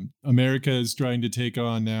 and America is trying to take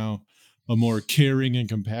on now a more caring and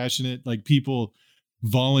compassionate, like people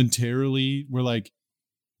voluntarily were like,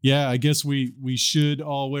 yeah, I guess we should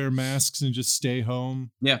all wear masks and just stay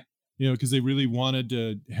home. Yeah. You know, because they really wanted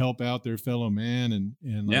to help out their fellow man and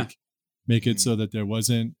Yeah. like make it so that there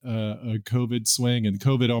wasn't a COVID swing, and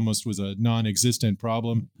COVID almost was a non-existent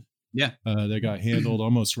problem. Yeah. That got handled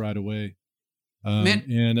almost right away. Man.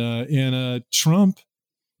 And Trump,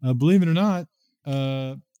 believe it or not,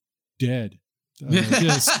 dead.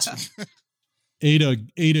 Just ate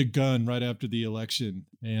a gun right after the election,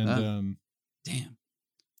 and Damn.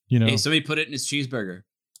 you know, Hey, somebody put it in his cheeseburger.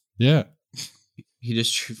 yeah, He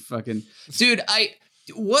just fucking dude.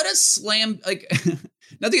 What a slam! Like,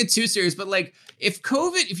 not to get too serious, but like, if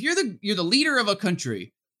you're the leader of a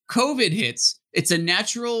country, COVID hits. It's a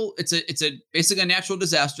basically a natural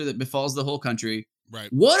disaster that befalls the whole country. Right.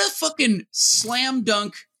 What a fucking slam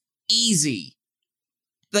dunk, easy.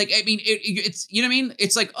 Like, I mean, it's, you know what I mean?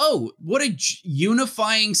 It's like, oh, what a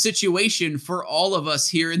unifying situation for all of us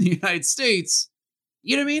here in the United States.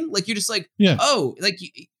 You know what I mean? Like, you're just like, yeah, oh, like,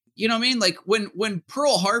 you know what I mean? Like when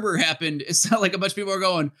Pearl Harbor happened, it's not like a bunch of people are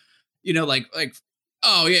going, you know, like,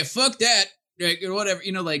 oh yeah, fuck that, like, or whatever,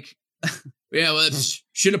 you know, like, yeah, well,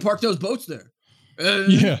 should have parked those boats there.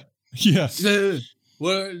 yeah.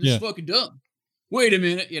 Well, it's fucking dumb. Wait a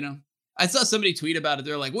minute, you know. I saw somebody tweet about it.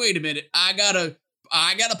 They're like, wait a minute, I gotta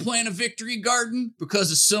plant a victory garden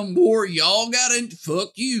because of some war y'all got in.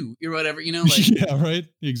 Fuck you, or whatever, you know. Like, Yeah, right.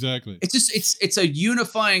 Exactly. it's just it's a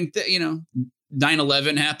unifying thing, you know.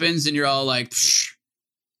 9/11 happens, and you're all like,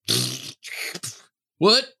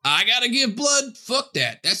 what? I gotta give blood? Fuck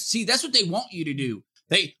that. That's what they want you to do.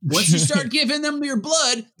 Once you start giving them your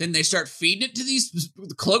blood, then they start feeding it to these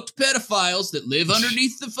cloaked pedophiles that live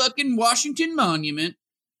underneath the fucking Washington Monument.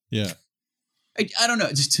 Yeah. I don't know.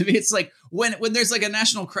 Just to me, it's like when there's like a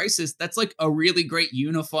national crisis, that's like a really great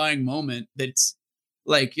unifying moment. That's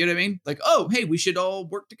like, you know what I mean? Like, oh, hey, we should all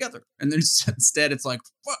work together. And then instead, it's like,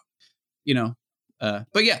 fuck, you know.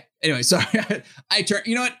 But yeah. Anyway, sorry. I turned.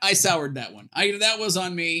 You know what? I soured that one. That was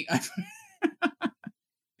on me.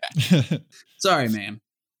 Sorry, man.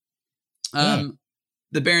 The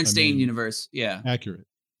Berenstain universe. Yeah. Accurate.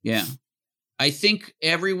 Yeah. I think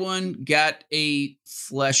everyone got a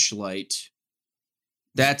fleshlight.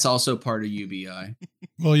 That's also part of UBI.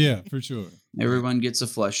 Well, yeah, for sure. Everyone gets a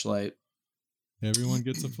fleshlight. Everyone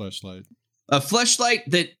gets a fleshlight. A fleshlight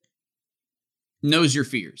that knows your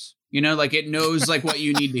fears. You know, like it knows like what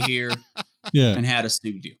you need to hear Yeah. and how to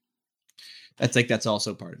soothe you. That's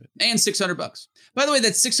also part of it. And $600. By the way,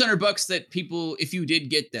 that's $600 that people, if you did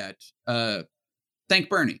get that, thank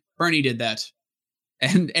Bernie. Bernie did that.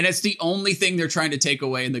 And it's the only thing they're trying to take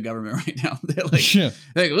away in the government right now. They're like,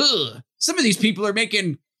 like, ugh, some of these people are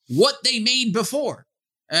making what they made before.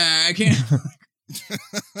 I can't.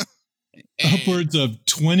 Upwards of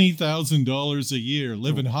 $20,000 a year,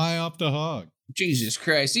 living high off the hog. Jesus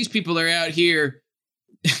Christ. These people are out here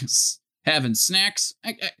having snacks.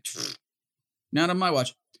 Not on my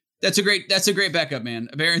watch. That's a great backup, man.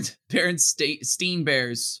 Berenstain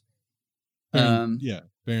Bears. Yeah,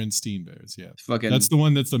 Berenstain Bears. Yeah, fucking. That's the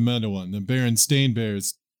one. That's the meta one. The Berenstain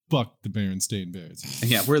Bears. Fuck the Berenstain Bears.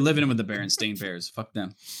 Yeah, we're living with the Berenstain Bears. Fuck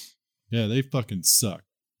them. Yeah, they fucking suck.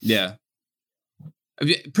 Yeah.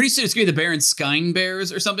 Pretty soon it's gonna be the Berenstain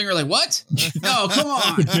Bears or something. Or like, what? No, come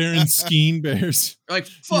on. The Berenstain Bears. Like,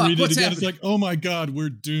 fuck. You read What's it again, happening? it's like, oh my god, we're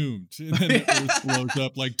doomed. And then the Earth blows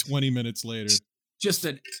up like 20 minutes later. Just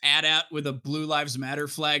an ad out with a Blue Lives Matter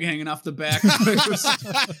flag hanging off the back.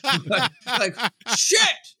 like shit.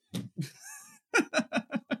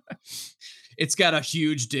 It's got a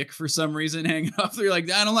huge dick for some reason hanging off there.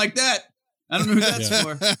 Like, I don't like that. I don't know who that's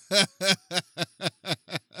for.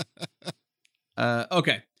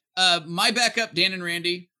 Okay. My backup, Dan and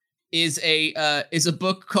Randy, is a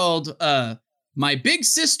book called My Big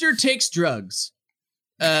Sister Takes Drugs.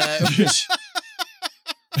 Which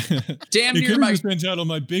damn it near could my have just been titled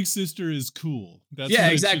 "My Big Sister Is Cool." That's Yeah,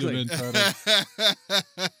 what it exactly. should have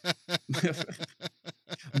been titled.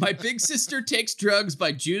 My Big Sister Takes Drugs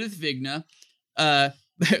by Judith Vigna,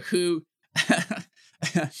 who,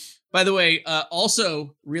 by the way,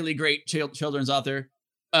 also really great children's author,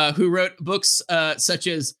 who wrote books such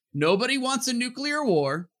as Nobody Wants a Nuclear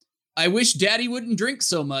War, I Wish Daddy Wouldn't Drink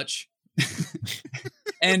So Much,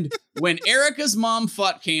 and When Erica's Mom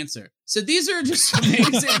Fought Cancer. So these are just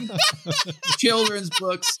amazing children's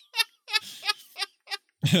books.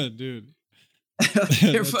 Dude.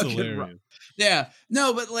 They're That's fucking hilarious. Yeah,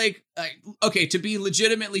 no, but like, okay, to be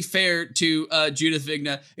legitimately fair to Judith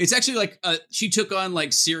Vigna, it's actually like she took on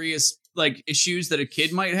like serious like issues that a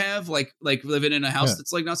kid might have, like living in a house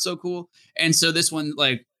that's like not so cool. And so this one,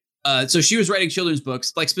 like, so she was writing children's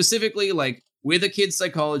books, like specifically like with a kid's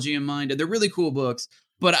psychology in mind, and they're really cool books.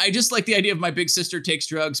 But I just like the idea of My Big Sister Takes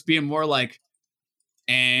Drugs being more like,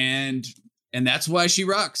 and that's why she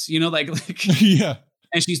rocks, you know, like Yeah.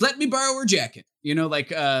 and she's letting me borrow her jacket, you know,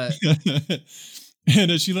 like And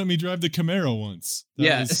she let me drive the Camaro once.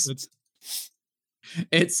 That's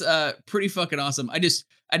it's pretty fucking awesome. I just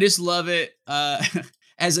love it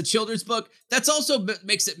as a children's book. That's also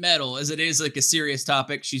makes it metal, as it is like a serious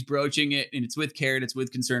topic. She's broaching it, and it's with care, and it's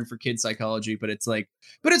with concern for kid psychology. But it's like,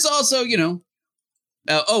 but it's also, you know,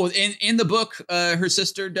 in the book, her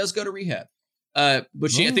sister does go to rehab, but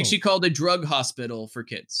I think she called a drug hospital for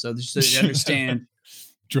kids, so they understand.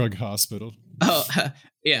 Drug hospital. Oh,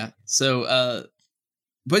 yeah. So,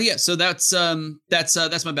 but yeah, so that's my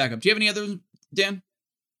backup. Do you have any other, Dan?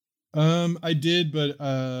 I did, but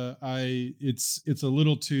it's a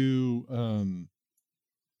little too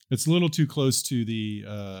close to the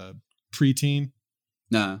preteen.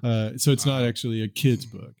 Nah. So it's not actually a kid's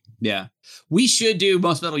book. Yeah, we should do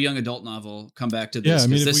Most Metal Young Adult Novel. Come back to this. Yeah, I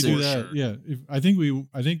mean, if this we do is, that, yeah, I think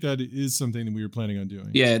that is something that we were planning on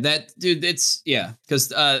doing. Yeah, that dude, it's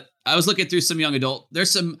because I was looking through some young adult.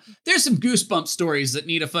 There's some Goosebump stories that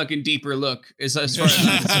need a fucking deeper look, as far as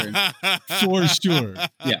I'm concerned. For sure.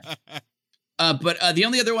 Yeah. But the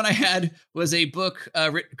only other one I had was a book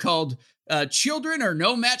written called "Children Are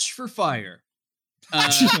No Match for Fire."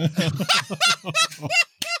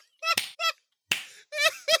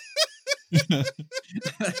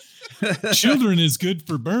 Children is good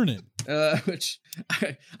for burning. Which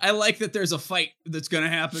I like that there's a fight that's going to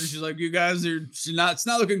happen. She's like, you guys are it's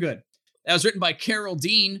not looking good. That was written by Carol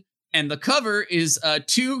Dean, and the cover is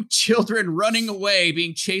two children running away,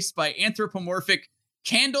 being chased by anthropomorphic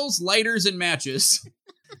candles, lighters, and matches.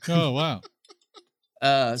 Oh,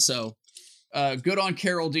 wow. So good on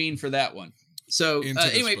Carol Dean for that one. So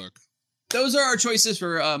anyway, book. Those are our choices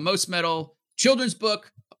for Most Metal children's book.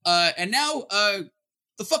 And now the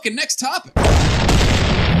fucking next topic.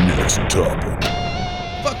 Next topic.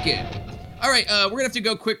 Fuck yeah. All right, we're gonna have to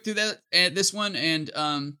go quick through this one, and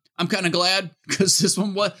I'm kind of glad because this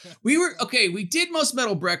one we did Most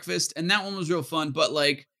Metal Breakfast, and that one was real fun. But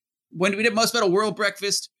like when we did Most Metal World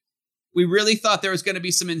Breakfast, we really thought there was gonna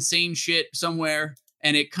be some insane shit somewhere,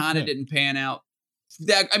 and it kind of didn't pan out.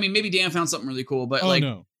 That I mean, maybe Dan found something really cool, but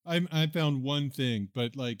no, I found one thing,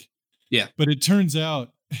 but like yeah, but it turns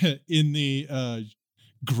out in the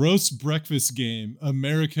gross breakfast game,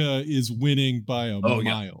 America is winning by a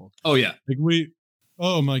mile. Oh yeah. Like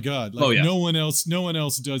oh my God. Like yeah. no one else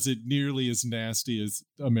does it nearly as nasty as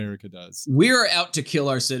America does. We're out to kill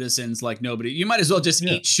our citizens like nobody. You might as well just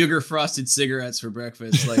eat sugar frosted cigarettes for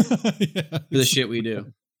breakfast, like the shit we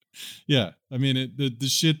do. Yeah. I mean, the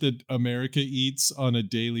shit that America eats on a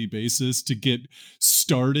daily basis to get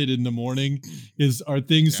started in the morning are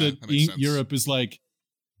things that Europe is like,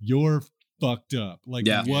 you're fucked up. Like,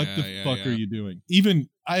 what the fuck are you doing? Even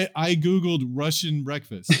I Googled Russian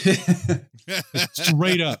breakfast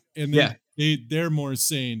straight up. And they're more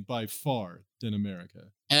sane by far than America.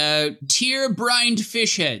 Tear brined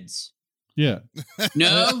fish heads. Yeah.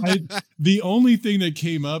 No? The only thing that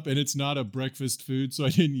came up, and it's not a breakfast food, so I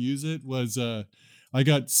didn't use it, was I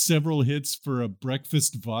got several hits for a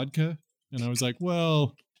breakfast vodka. And I was like,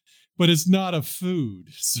 well, but it's not a food,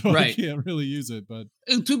 so I can't really use it. But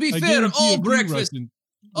to be fair, all breakfast,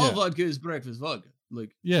 all vodka is breakfast vodka.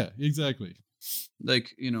 Like, yeah, exactly. Like,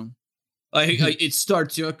 you know, it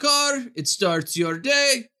starts your car, it starts your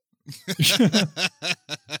day. It's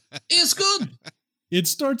good. It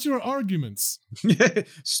starts your arguments.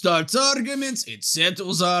 Starts arguments. It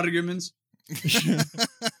settles arguments.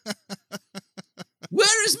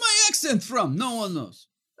 accent from? No one knows.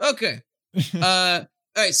 Okay. All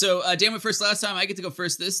right. So Dan went first last time. I get to go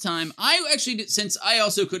first this time. I actually did, since I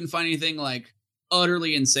also couldn't find anything like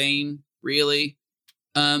utterly insane, really.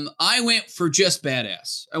 I went for just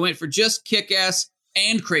badass. I went for just kick-ass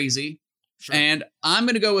and crazy. Sure. And I'm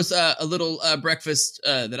going to go with a little breakfast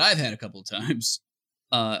that I've had a couple of times.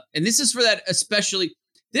 And this is for that especially.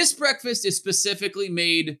 This breakfast is specifically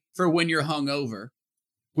made for when you're hungover,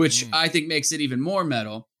 which I think makes it even more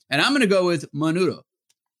metal. And I'm going to go with menudo.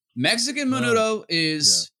 Mexican menudo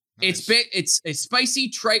is nice. It's a spicy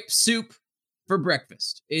tripe soup for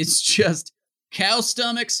breakfast. It's just cow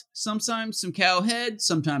stomachs, sometimes some cow head,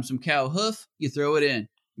 sometimes some cow hoof. You throw it in.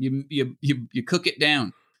 You cook it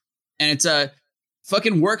down, and it's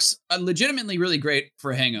fucking works legitimately really great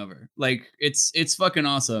for a hangover. Like it's fucking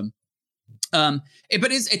awesome.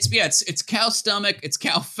 It's cow stomach, it's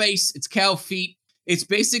cow face, it's cow feet. It's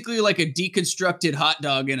basically like a deconstructed hot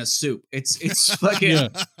dog in a soup. It's fucking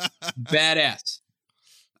badass.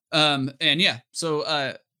 So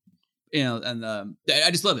I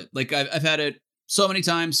just love it. Like I've had it so many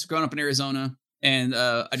times growing up in Arizona, and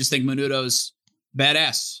I just think menudo's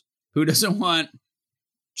badass. Who doesn't want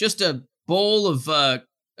just a bowl of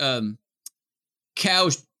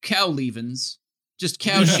cow leavings, just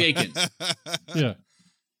cow shaken? Yeah,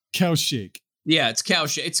 cow shake. Yeah, it's cow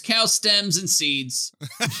shit. It's cow stems and seeds.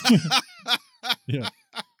 Yeah.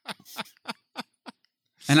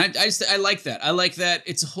 And I like that. I like that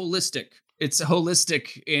it's holistic. It's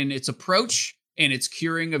holistic in its approach and its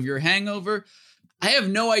curing of your hangover. I have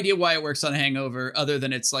no idea why it works on a hangover other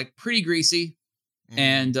than it's like pretty greasy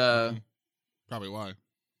and probably why.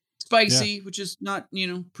 Spicy, which is not,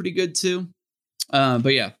 pretty good too.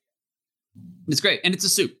 But yeah. It's great. And it's a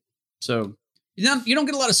soup. So you don't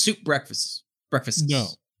get a lot of soup breakfasts. No,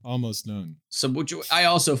 almost none. So I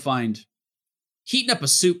also find heating up a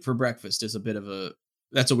soup for breakfast is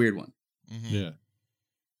that's a weird one. Mm-hmm. Yeah.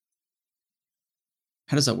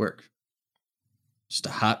 How does that work? Just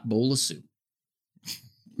a hot bowl of soup.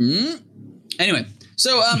 Anyway,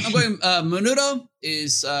 so I'm going, menudo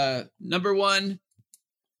is number one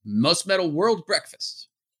most metal world breakfast.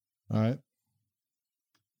 All right.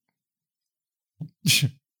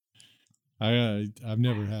 I've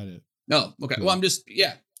never had it. No. Okay. Well,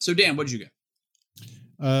 So Dan, what did you get?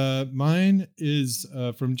 Mine is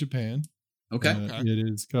from Japan. Okay. It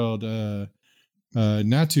is called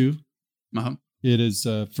natto. Uh-huh. It is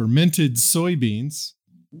fermented soybeans,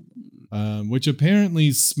 which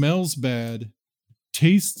apparently smells bad,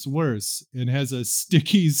 tastes worse, and has a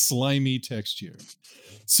sticky, slimy texture.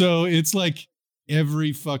 So it's like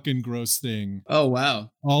every fucking gross thing. Oh,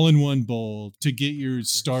 wow. All in one bowl to get you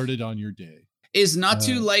started on your day. Is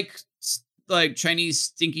natto like Chinese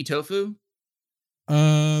stinky tofu?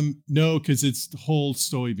 No, because it's whole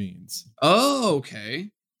soybeans. Oh, okay.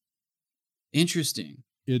 Interesting.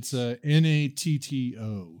 It's a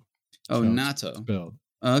natto. Oh, natto. Spelled.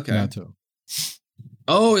 Okay. Natto.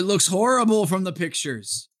 Oh, it looks horrible from the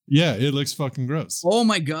pictures. Yeah, it looks fucking gross. Oh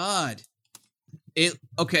my god.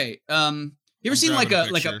 Okay. You ever seen like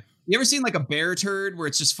a bear turd where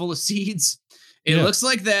it's just full of seeds? It looks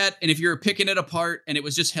like that, and if you're picking it apart and it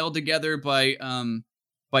was just held together by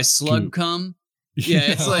slug cum. Yeah,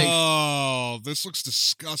 it's like, oh, this looks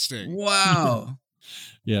disgusting. Wow.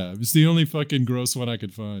 Yeah, it's the only fucking gross one I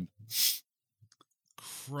could find.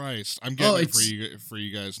 Christ, I'm getting it for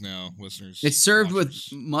you guys now, listeners. It's served with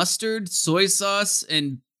mustard, soy sauce,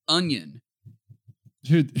 and onion.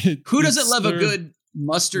 Dude, who doesn't love a good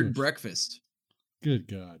mustard breakfast? Good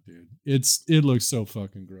God, dude. It looks so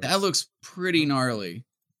fucking gross. That looks pretty gnarly.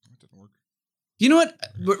 That didn't work. You know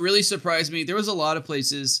what really surprised me? There was a lot of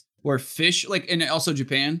places where fish, and also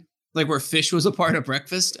Japan, where fish was a part of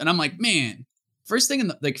breakfast. And I'm like, man,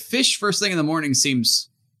 fish first thing in the morning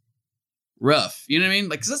seems rough. You know what I mean?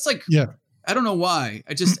 Cause that's I don't know why.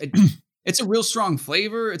 It's a real strong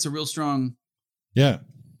flavor. It's a real strong. Yeah.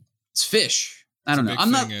 It's fish. I don't know.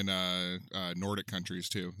 I'm not in Nordic countries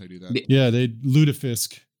too. They do that. Yeah,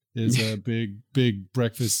 lutefisk is a big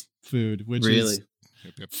breakfast food, which is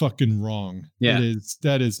fucking wrong. Yeah,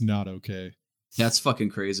 that is not okay. That's fucking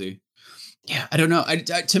crazy. Yeah, I don't know.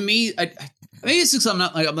 To me, I maybe it's because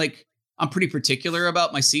I'm pretty particular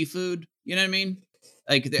about my seafood. You know what I mean?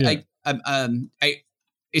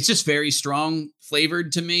 It's just very strong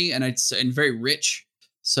flavored to me, and and very rich.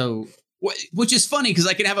 So. Which is funny because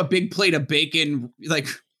I can have a big plate of bacon, like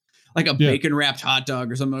a bacon wrapped hot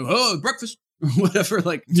dog or something. Oh, breakfast, whatever.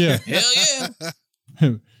 Hell yeah.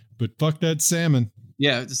 But fuck that salmon.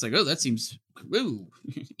 Yeah, just that seems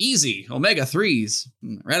easy. Omega 3s,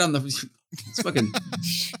 right on the.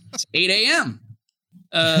 It's 8 a.m.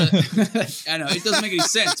 I know it doesn't make any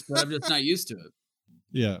sense, but I'm just not used to it.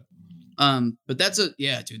 Yeah. But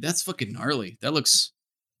dude, that's fucking gnarly. That looks,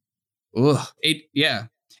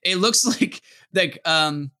 it looks like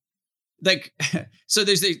so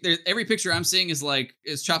there's every picture I'm seeing is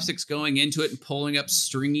chopsticks going into it and pulling up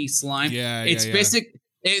stringy slime. It's basic.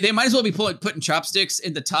 They might as well be putting chopsticks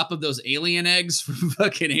in the top of those alien eggs from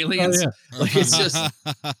fucking Aliens. Oh, yeah. Like it's just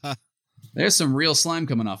there's some real slime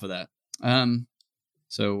coming off of that. Well,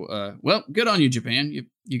 good on you, Japan.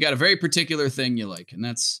 You got a very particular thing you like, and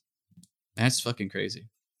that's fucking crazy.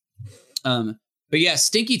 But yeah,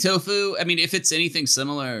 stinky tofu. I mean, if it's anything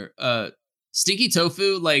similar, stinky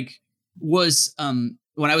tofu was when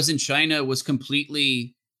I was in China was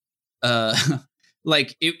completely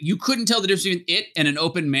you couldn't tell the difference between it and an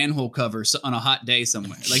open manhole cover on a hot day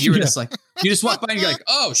somewhere. Like you were just you just walk by and you're like,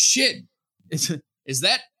 oh shit, is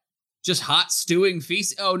that just hot stewing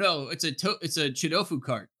feast? Oh no, it's a chidofu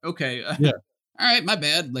cart. Okay, yeah. All right, my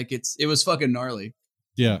bad. Like it was fucking gnarly.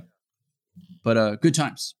 Yeah, but good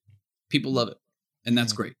times. People love it, and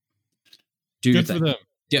that's great. Do your good thing. for them.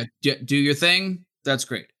 Yeah, do your thing. That's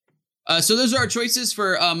great. So those are our choices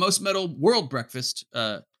for most metal world breakfast.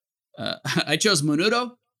 I chose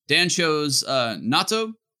Menudo. Dan chose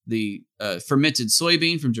natto, the fermented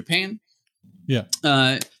soybean from Japan. Yeah.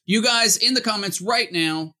 You guys in the comments right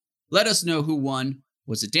now, let us know who won.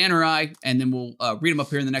 Was it Dan or I? And then we'll read them up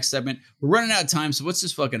here in the next segment. We're running out of time, so let's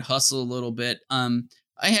just fucking hustle a little bit. I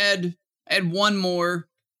had one more.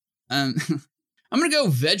 I'm gonna go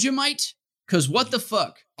Vegemite, because what the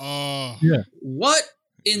fuck? Oh. Yeah. What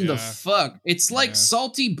in the fuck? It's like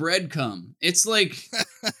salty bread cum. It's like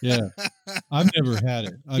Yeah. I've never had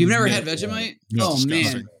it. You've never had Vegemite? No, oh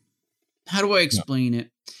disgusting. man. How do I explain it?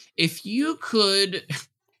 If you could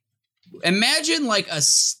imagine like a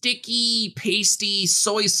sticky, pasty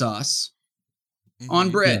soy sauce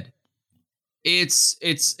on bread. It's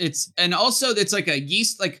and also it's like a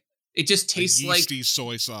yeast, like it just tastes like yeasty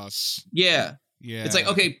soy sauce. Yeah. Yeah. It's like,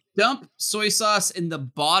 okay, dump soy sauce in the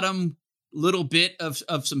bottom little bit of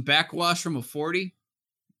some backwash from a 40.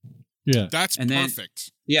 Yeah. That's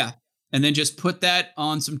perfect. Yeah. And then just put that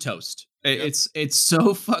on some toast. It's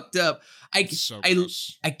so fucked up. I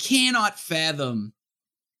cannot fathom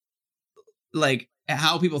like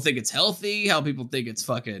how people think it's healthy, how people think it's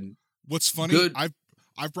fucking What's funny, good.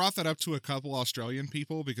 I've brought that up to a couple Australian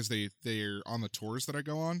people because they're on the tours that I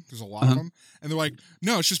go on. There's a lot of them. And they're like,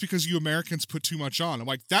 no, it's just because you Americans put too much on. I'm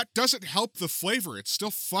like, that doesn't help the flavor. It's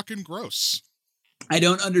still fucking gross. I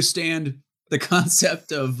don't understand the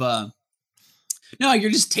concept of, no,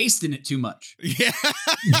 you're just tasting it too much. Yeah.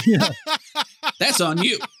 Yeah. That's on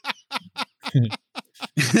you. You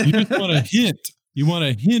just want a hint. You want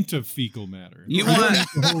a hint of fecal matter. You want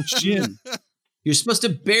the whole shit. You're supposed to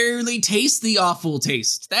barely taste the awful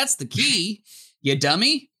taste. That's the key. You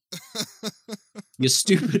dummy. You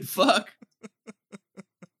stupid fuck.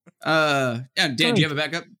 Dan, do you have a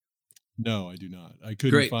backup? No, I do not. I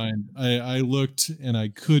couldn't find. I looked and I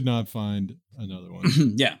could not find another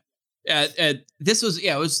one. Yeah. This was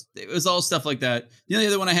it was all stuff like that. The only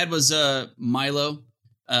other one I had was Milo.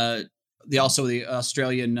 The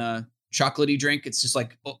Australian chocolatey drink. It's just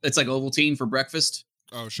like Ovaltine for breakfast.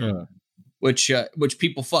 Oh sure. Which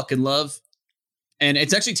people fucking love, and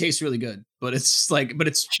it actually tastes really good. But it's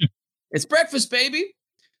it's breakfast, baby.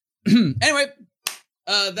 Anyway,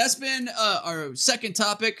 that's been our second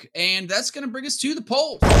topic, and that's gonna bring us to the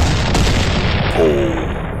polls.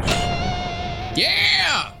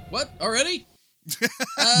 Yeah. What already?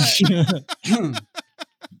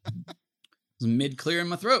 Mid clear in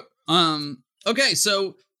my throat. Okay,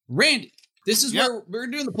 so Randy, this is where we're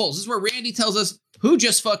doing the polls. This is where Randy tells us who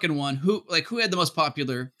just fucking won, who had the most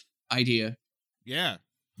popular idea. Yeah.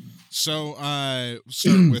 So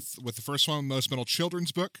start with the first one, most metal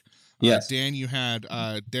children's book. Yes. Dan, you had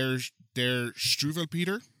Der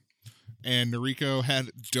Struwelpeter, and Noriko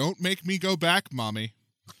had Don't Make Me Go Back, Mommy.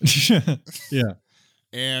 Yeah.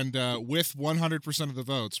 And with 100% of the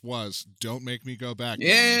votes was Don't Make Me Go Back.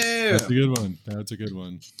 Yeah. That's a good one. That's a good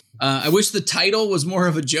one. I wish the title was more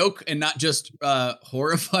of a joke and not just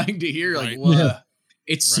horrifying to hear. Like,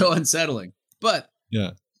 it's so unsettling. But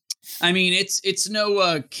yeah, I mean, it's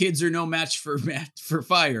no kids are no match for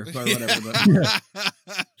fire or whatever.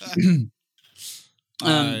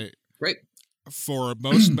 But great. For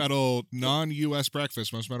most metal non-US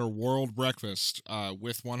breakfast, most metal world breakfast,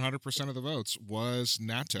 with 100% of the votes was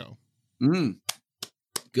natto.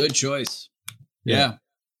 Good choice. Yeah.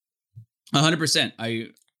 100%. I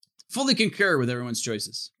fully concur with everyone's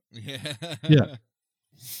choices. Yeah.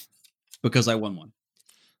 Because I won one.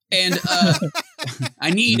 And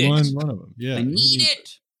I need it. One of them. Yeah. I need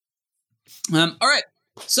it. All right.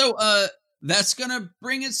 So that's gonna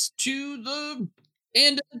bring us to the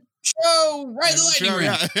end of the show. Right, the lightning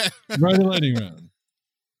round. Yeah. Right, the lightning round.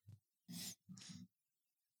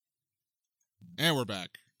 And we're back.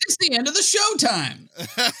 It's the end of the show time.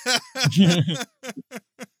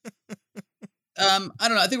 I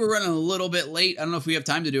don't know. I think we're running a little bit late. I don't know if we have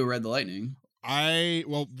time to do a Red the Lightning.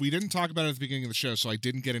 Well, we didn't talk about it at the beginning of the show, so I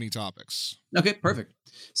didn't get any topics. Okay, perfect.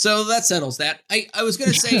 So that settles that. I was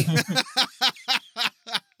gonna say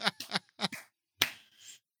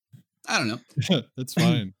I don't know. That's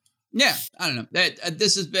fine. Yeah, I don't know.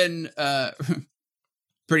 This has been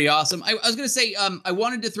pretty awesome. I was gonna say I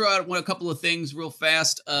wanted to throw out a couple of things real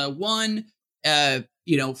fast. One,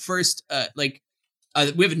 first,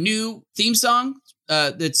 we have a new theme song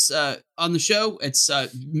that's on the show. It's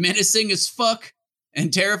menacing as fuck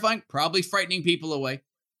and terrifying, probably frightening people away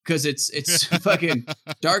because it's fucking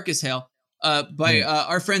dark as hell. By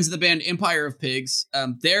our friends in the band Empire of Pigs.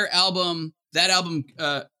 Their album,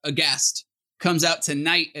 Aghast, comes out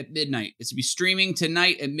tonight at midnight. It's to be streaming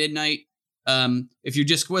tonight at midnight. If you're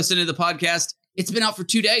just listening to the podcast, it's been out for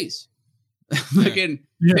 2 days. Fucking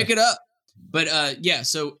pick it up. But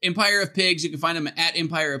so Empire of Pigs, you can find them at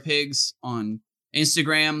Empire of Pigs on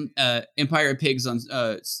Instagram, Empire of Pigs on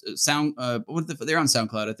they're on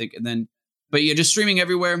SoundCloud, I think. And then, but yeah, just streaming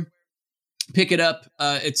everywhere. Pick it up.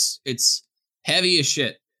 It's heavy as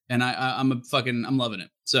shit, and I'm loving it.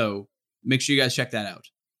 So make sure you guys check that out.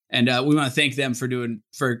 And we want to thank them for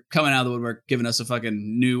coming out of the woodwork, giving us a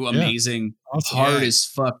fucking new, amazing, hard as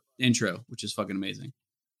fuck intro, which is fucking amazing.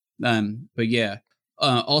 But yeah.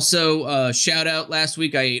 Also, shout out, last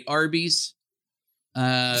week I ate Arby's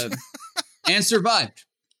and survived.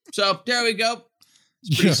 So there we go.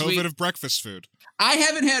 It's pretty sweet. A bit of breakfast food. I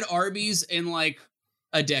haven't had Arby's in like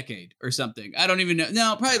a decade or something. I don't even know.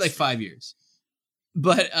 No, probably like 5 years.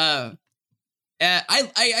 But I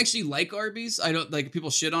actually like Arby's. I don't like, people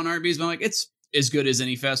shit on Arby's, but I'm like, it's as good as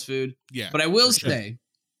any fast food. Yeah. But I will say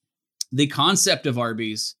the concept of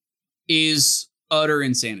Arby's is utter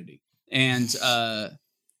insanity. And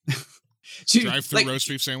drive-through roast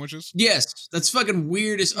beef sandwiches? Yes, that's fucking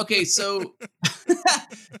weird as okay, so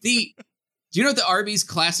do you know what the Arby's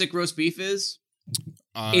classic roast beef is?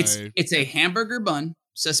 It's a hamburger bun,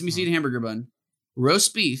 sesame seed hamburger bun,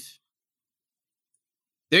 roast beef.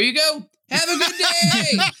 There you go. Have a good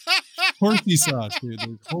day. Horsey sauce, dude.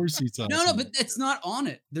 There's horsey sauce. No, but it's not on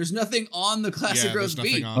it. There's nothing on the classic roast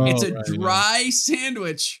beef. It's a dry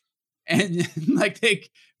sandwich, and like they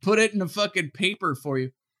put it in a fucking paper for you.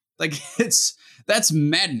 Like that's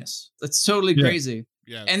madness. That's totally crazy.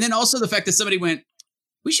 Yeah. And then also the fact that somebody went,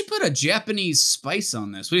 we should put a Japanese spice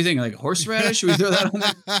on this. What do you think? Like horseradish? Should we throw that on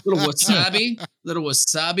there? Little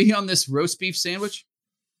wasabi on this roast beef sandwich.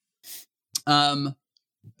 I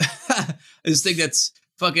just think that's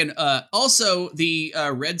fucking, also the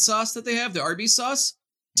red sauce that they have, the Arby's sauce,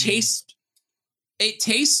 tastes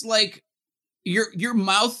like your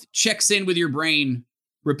mouth checks in with your brain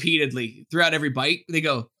repeatedly throughout every bite. They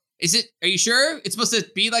go, are you sure it's supposed to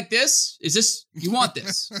be like this? You want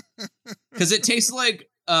this? Because it tastes like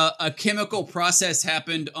a chemical process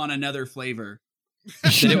happened on another flavor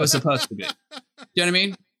that it was supposed to be. Do you know what I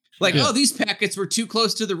mean? Like, these packets were too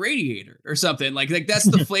close to the radiator or something. Like that's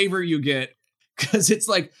the flavor you get, because it's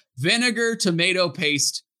like vinegar, tomato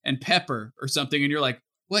paste, and pepper or something. And you're like,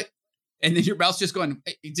 what? And then your mouth's just going,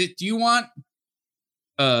 do you want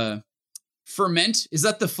ferment? Is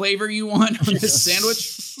that the flavor you want on this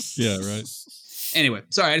sandwich? Yeah, right. Anyway,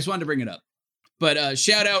 sorry, I just wanted to bring it up. But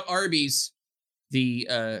shout out Arby's.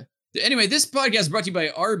 Anyway, this podcast is brought to you by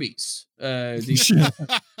Arby's.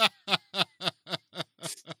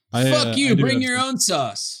 Fuck you, bring your own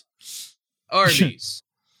sauce. Arby's.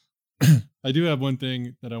 I do have one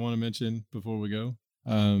thing that I want to mention before we go.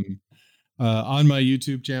 On my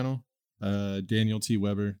YouTube channel, Daniel T.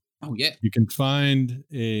 Weber. Oh, yeah. You can find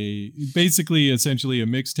essentially a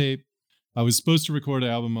mixtape. I was supposed to record an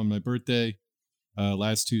album on my birthday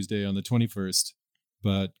last Tuesday on the 21st,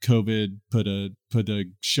 but COVID put a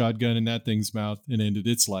shotgun in that thing's mouth and ended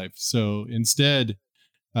its life. So instead,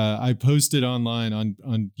 I posted online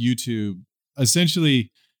on YouTube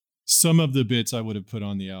essentially some of the bits I would have put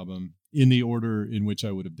on the album in the order in which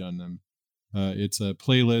I would have done them. It's a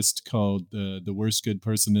playlist called The Worst Good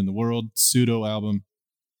Person in the World pseudo album.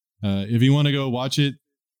 If you want to go watch it,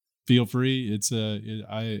 feel free.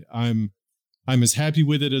 I'm as happy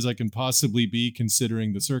with it as I can possibly be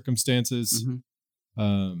considering the circumstances.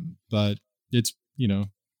 Mm-hmm. But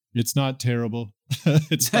it's not terrible.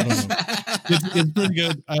 It's pretty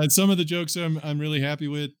good. Some of the jokes I'm really happy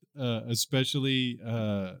with. especially.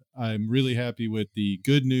 I'm really happy with the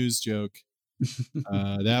good news joke.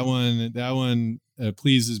 That one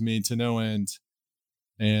pleases me to no end.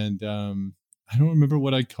 And I don't remember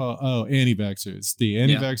what I call. Oh, anti-vaxxers. The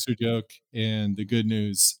anti-vaxxer joke and the good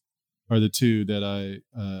news are the two that I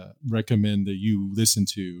recommend that you listen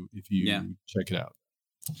to if you check it out.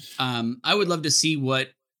 I would love to see what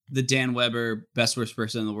the Dan Weber Best Worst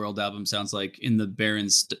Person in the World album sounds like in the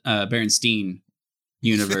Berenstein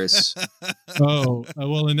universe.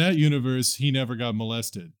 Well, in that universe, he never got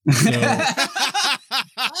molested. So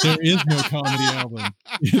there is no comedy album.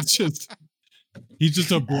 It's just he's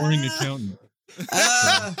just a boring accountant.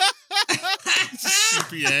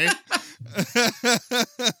 CPA.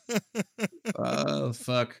 Oh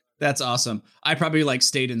fuck, that's awesome. I probably like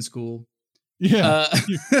stayed in school. Yeah,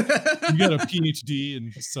 you got a PhD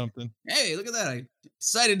in something. Hey, look at that! I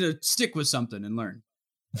decided to stick with something and learn.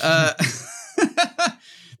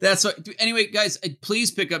 That's what. Anyway, guys,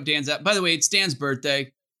 please pick up Dan's app. By the way, it's Dan's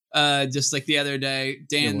birthday. Just like the other day,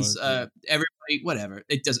 Dan's. Everybody, whatever.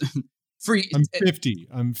 It doesn't. Free. I'm 50.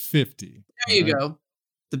 I'm 50. There you go.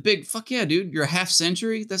 The big fuck yeah, dude! You're a half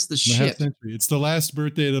century. That's the shit. Half century. It's the last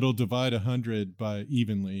birthday that'll divide 100 by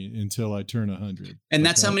evenly until I turn 100. And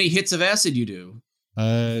that's how many hits of acid you do.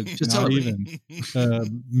 Just not even.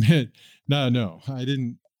 No, I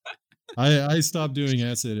didn't. I stopped doing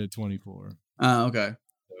acid at 24. Oh, okay.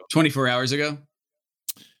 24 hours ago.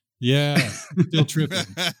 Yeah, still tripping.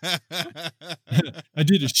 I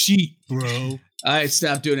did a sheet, bro. I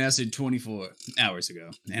stopped doing acid 24 hours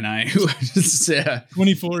ago, and I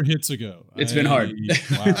 24 hits ago. It's been hard.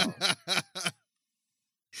 Wow.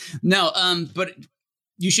 No, but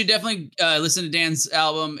you should definitely listen to Dan's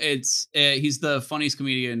album. It's he's the funniest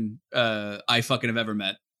comedian I fucking have ever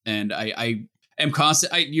met, and I am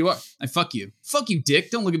constant. You are. I fuck you, dick.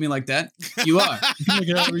 Don't look at me like that. You are. You can look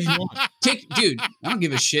at whatever you want. Dude. I don't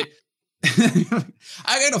give a shit.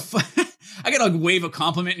 I gotta wave a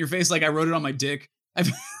compliment in your face like I wrote it on my dick.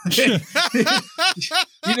 You're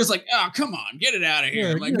just like, oh, come on, get it out of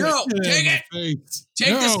here. I'm like, no, take it.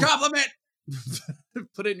 Take this compliment.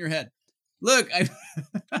 Put it in your head. Look,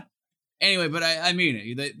 anyway, but I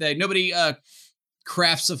mean it. Nobody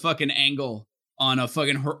crafts a fucking angle on a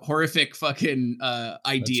fucking horrific fucking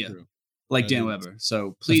idea like Dan Weber.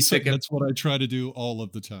 So please pick up. That's what I try to do all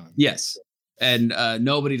of the time. Yes. And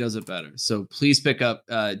nobody does it better. So please pick up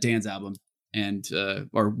Dan's album and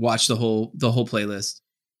or watch the whole playlist.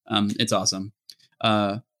 It's awesome.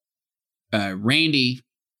 Randy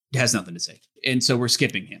has nothing to say, and so we're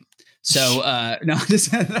skipping him. So no, I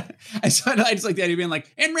just like the idea of being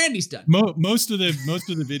like, and Randy's done. Most of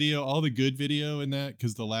the video, all the good video in that,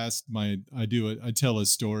 because I tell a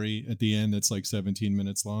story at the end that's like 17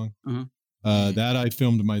 minutes long. Uh-huh. That I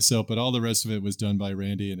filmed myself, but all the rest of it was done by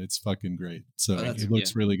Randy, and it's fucking great. So it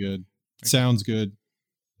looks really good. Sounds good,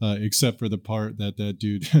 except for the part that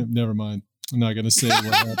dude. Never mind. I'm not gonna say what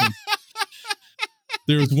happened.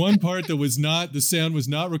 There was one part that the sound was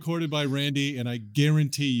not recorded by Randy, and I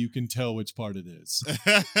guarantee you can tell which part it is.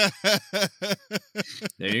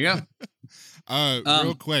 There you go.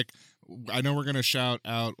 Real quick, I know we're gonna shout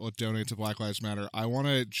out or donate to Black Lives Matter. I want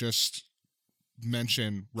to just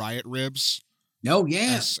mention Riot Ribs. Oh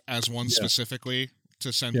yeah, as one specifically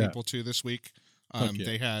to send people to this week.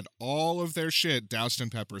 They had all of their shit doused in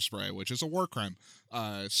pepper spray, which is a war crime.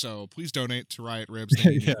 So please donate to Riot Ribs.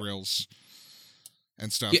 They need grills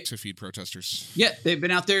and stuff to feed protesters. Yeah, they've been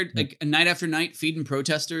out there like night after night feeding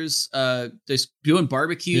protesters. Just doing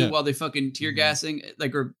barbecue while they fucking tear gassing,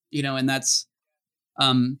 and that's.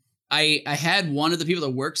 I had one of the people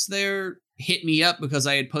that works there hit me up because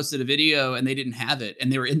I had posted a video and they didn't have it,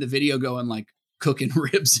 and they were in the video going like cooking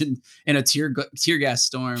ribs in a tear gas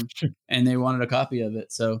storm, and they wanted a copy of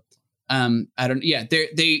it. So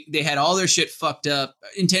they had all their shit fucked up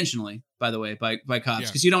intentionally, by the way, by cops,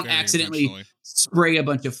 because you don't accidentally spray a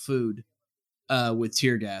bunch of food with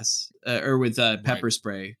tear gas or with pepper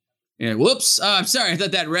spray. Yeah, whoops! I'm sorry. I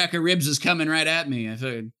thought that rack of ribs was coming right at me. I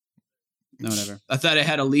thought, no, whatever. I thought I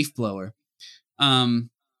had a leaf blower.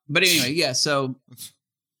 But anyway, so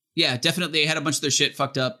definitely they had a bunch of their shit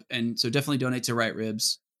fucked up, and so definitely donate to Riot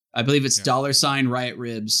Ribs. I believe it's $ Riot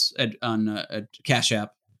Ribs on Cash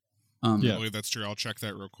App. I believe that's true. I'll check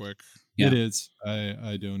that real quick. Yeah. It is.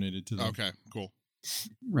 I donated to them. Okay, cool.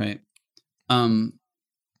 Right.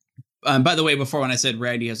 By the way, before when I said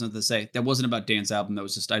Randy has nothing to say, that wasn't about Dan's album. That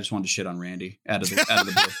was just I just wanted to shit on Randy out of the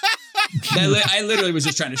blue. I literally was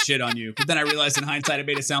just trying to shit on you, but then I realized in hindsight it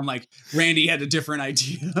made it sound like Randy had a different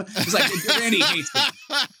idea. It's like Randy hates me,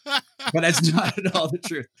 but that's not at all the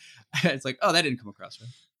truth. It's like, oh, that didn't come across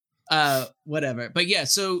Whatever. But yeah,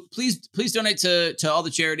 so please donate to all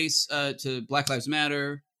the charities, to Black Lives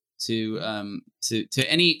Matter, to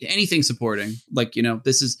anything supporting. Like,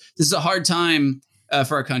 this is a hard time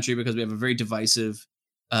for our country because we have a very divisive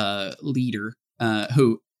leader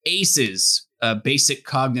who aces basic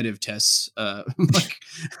cognitive tests. Like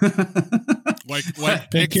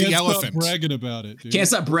pick the elephant. Stop bragging about it, dude. Can't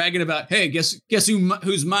stop bragging about. Hey, guess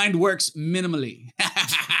whose mind works minimally?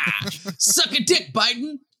 Suck a dick,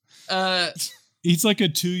 Biden. He's like a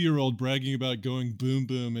 2-year-old bragging about going boom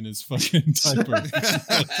boom in his fucking diaper.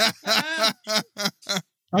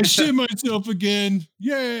 I shit myself again.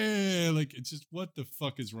 Yeah. Like, it's just, what the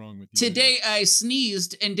fuck is wrong with you? Today I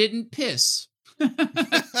sneezed and didn't piss.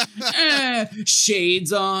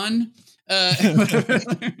 Shades on.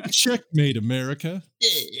 Checkmate, America.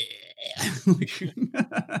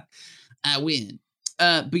 I win.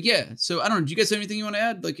 But yeah, so I don't know. Do you guys have anything you want to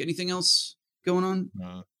add? Like, anything else going on?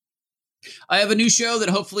 No. I have a new show that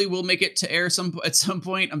hopefully will make it to air at some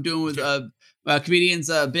point. I'm doing with comedians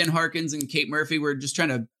Ben Harkins and Kate Murphy. We're just trying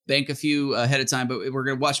to bank a few ahead of time, but we're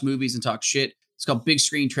going to watch movies and talk shit. It's called Big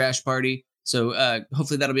Screen Trash Party. So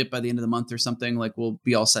hopefully that'll be up by the end of the month or something. Like, we'll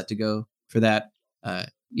be all set to go for that.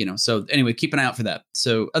 So anyway, keep an eye out for that.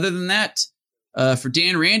 So other than that, for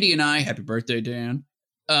Dan, Randy, and I, happy birthday, Dan.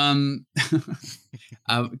 I'm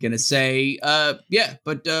gonna say,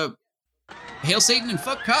 hail Satan and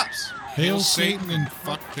fuck cops. Hail Satan and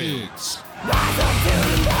fuck pigs. Rise up to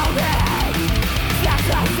the moment. Slash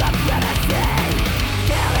us up when I say,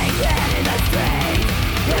 killing men in the street.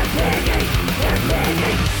 They're picking,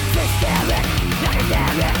 systemic,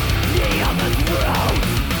 academic, knee on the throat.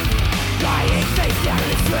 Lying face down in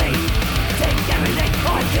the street, take everything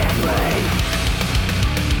on their brain.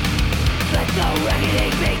 Let the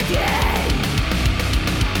reckoning begin.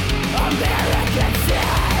 American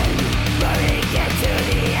sin, burning into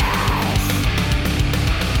the ash.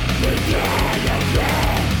 Begin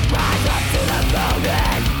again, rise up to the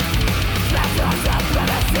moment. Slash on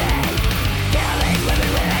supremacy, killing women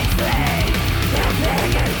when they flee. They're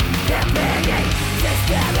picking,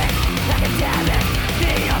 systemic, academic,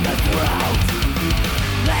 knee on the throat.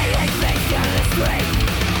 Laying face down the street,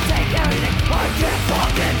 take everything or get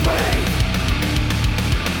fucking free.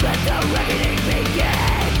 Let the reckoning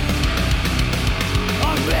begin.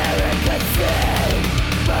 American sin,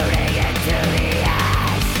 burning into the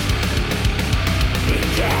ash.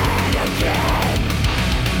 Begin again,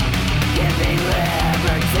 giving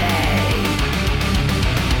liberty.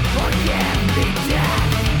 Forgive me, death.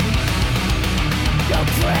 Don't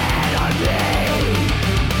tread on me.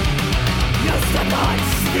 You step on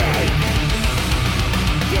snake.